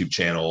 my YouTube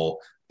channel,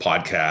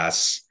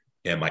 podcasts,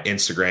 and my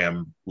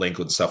Instagram link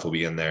with stuff will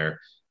be in there.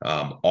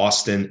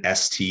 Austin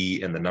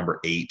ST and the number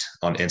 8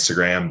 on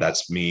Instagram.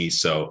 That's me.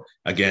 So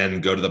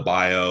again, go to the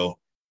bio,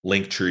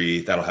 link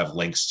tree. That'll have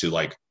links to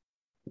like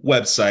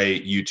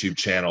website, YouTube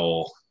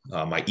channel.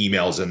 My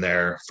email's in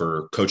there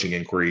for coaching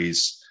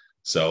inquiries.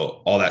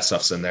 So all that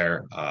stuff's in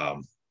there. I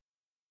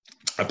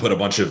put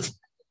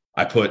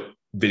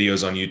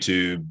videos on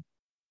YouTube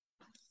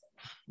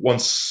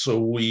once a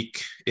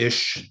week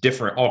ish,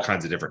 all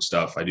kinds of different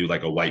stuff. I do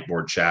like a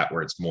whiteboard chat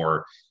where it's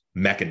more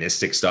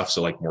mechanistic stuff.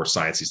 So like more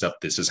sciencey stuff.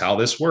 This is how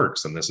this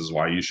works. And this is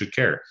why you should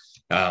care.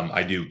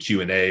 I do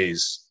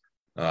Q&As,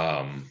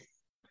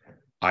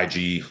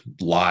 IG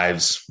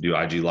lives, do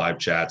IG live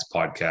chats,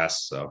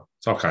 podcasts. So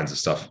it's all kinds of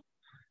stuff.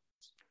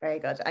 Very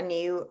good. And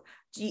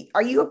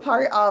are you a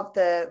part of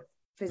the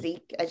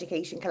Physique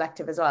Education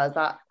Collective as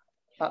well?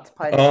 That's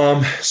part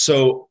of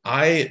so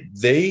I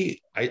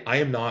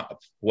am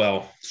not,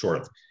 well,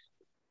 sort of.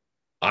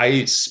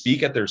 I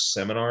speak at their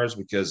seminars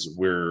because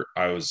we're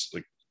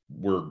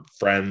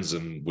friends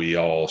and we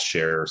all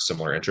share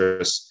similar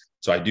interests.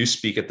 So I do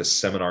speak at the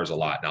seminars a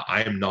lot. Now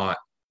I am not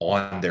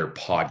on their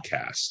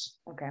podcast.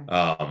 Okay.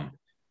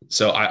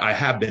 So I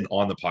have been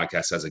on the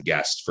podcast as a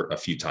guest for a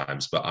few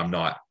times, but I'm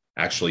not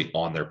actually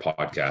on their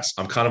podcast.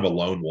 I'm kind of a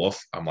lone wolf.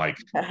 I'm like,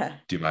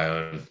 do my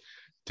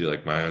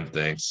own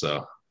thing.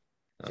 So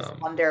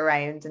just wander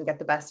around and get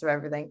the best of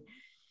everything.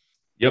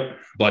 Yep.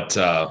 But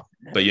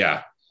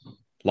yeah,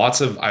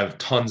 I have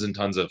tons and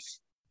tons of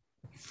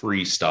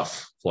free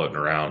stuff floating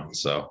around.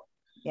 So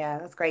yeah,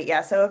 that's great.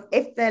 Yeah. So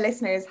if the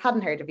listeners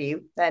hadn't heard of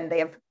you, then they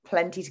have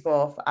plenty to go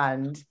off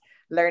and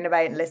learn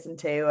about and listen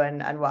to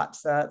and watch.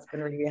 So it's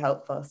been really, really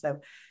helpful. So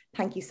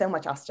thank you so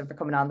much, Austin, for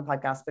coming on the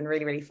podcast. It's been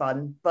really, really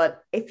fun.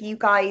 But if you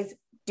guys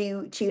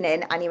do tune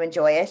in and you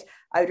enjoy it,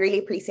 I would really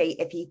appreciate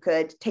if you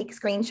could take a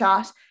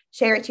screenshot,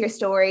 share it to your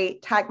story,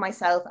 tag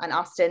myself and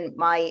Austin.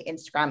 My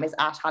Instagram is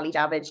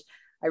 @HollyDavidge.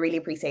 I really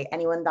appreciate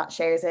anyone that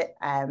shares it.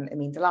 It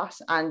means a lot.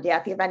 And yeah,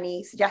 if you have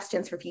any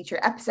suggestions for future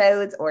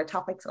episodes or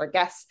topics or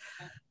guests,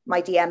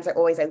 my DMs are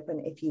always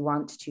open if you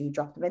want to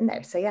drop them in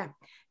there. So yeah,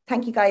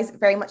 thank you guys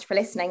very much for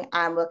listening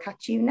and we'll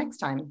catch you next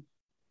time.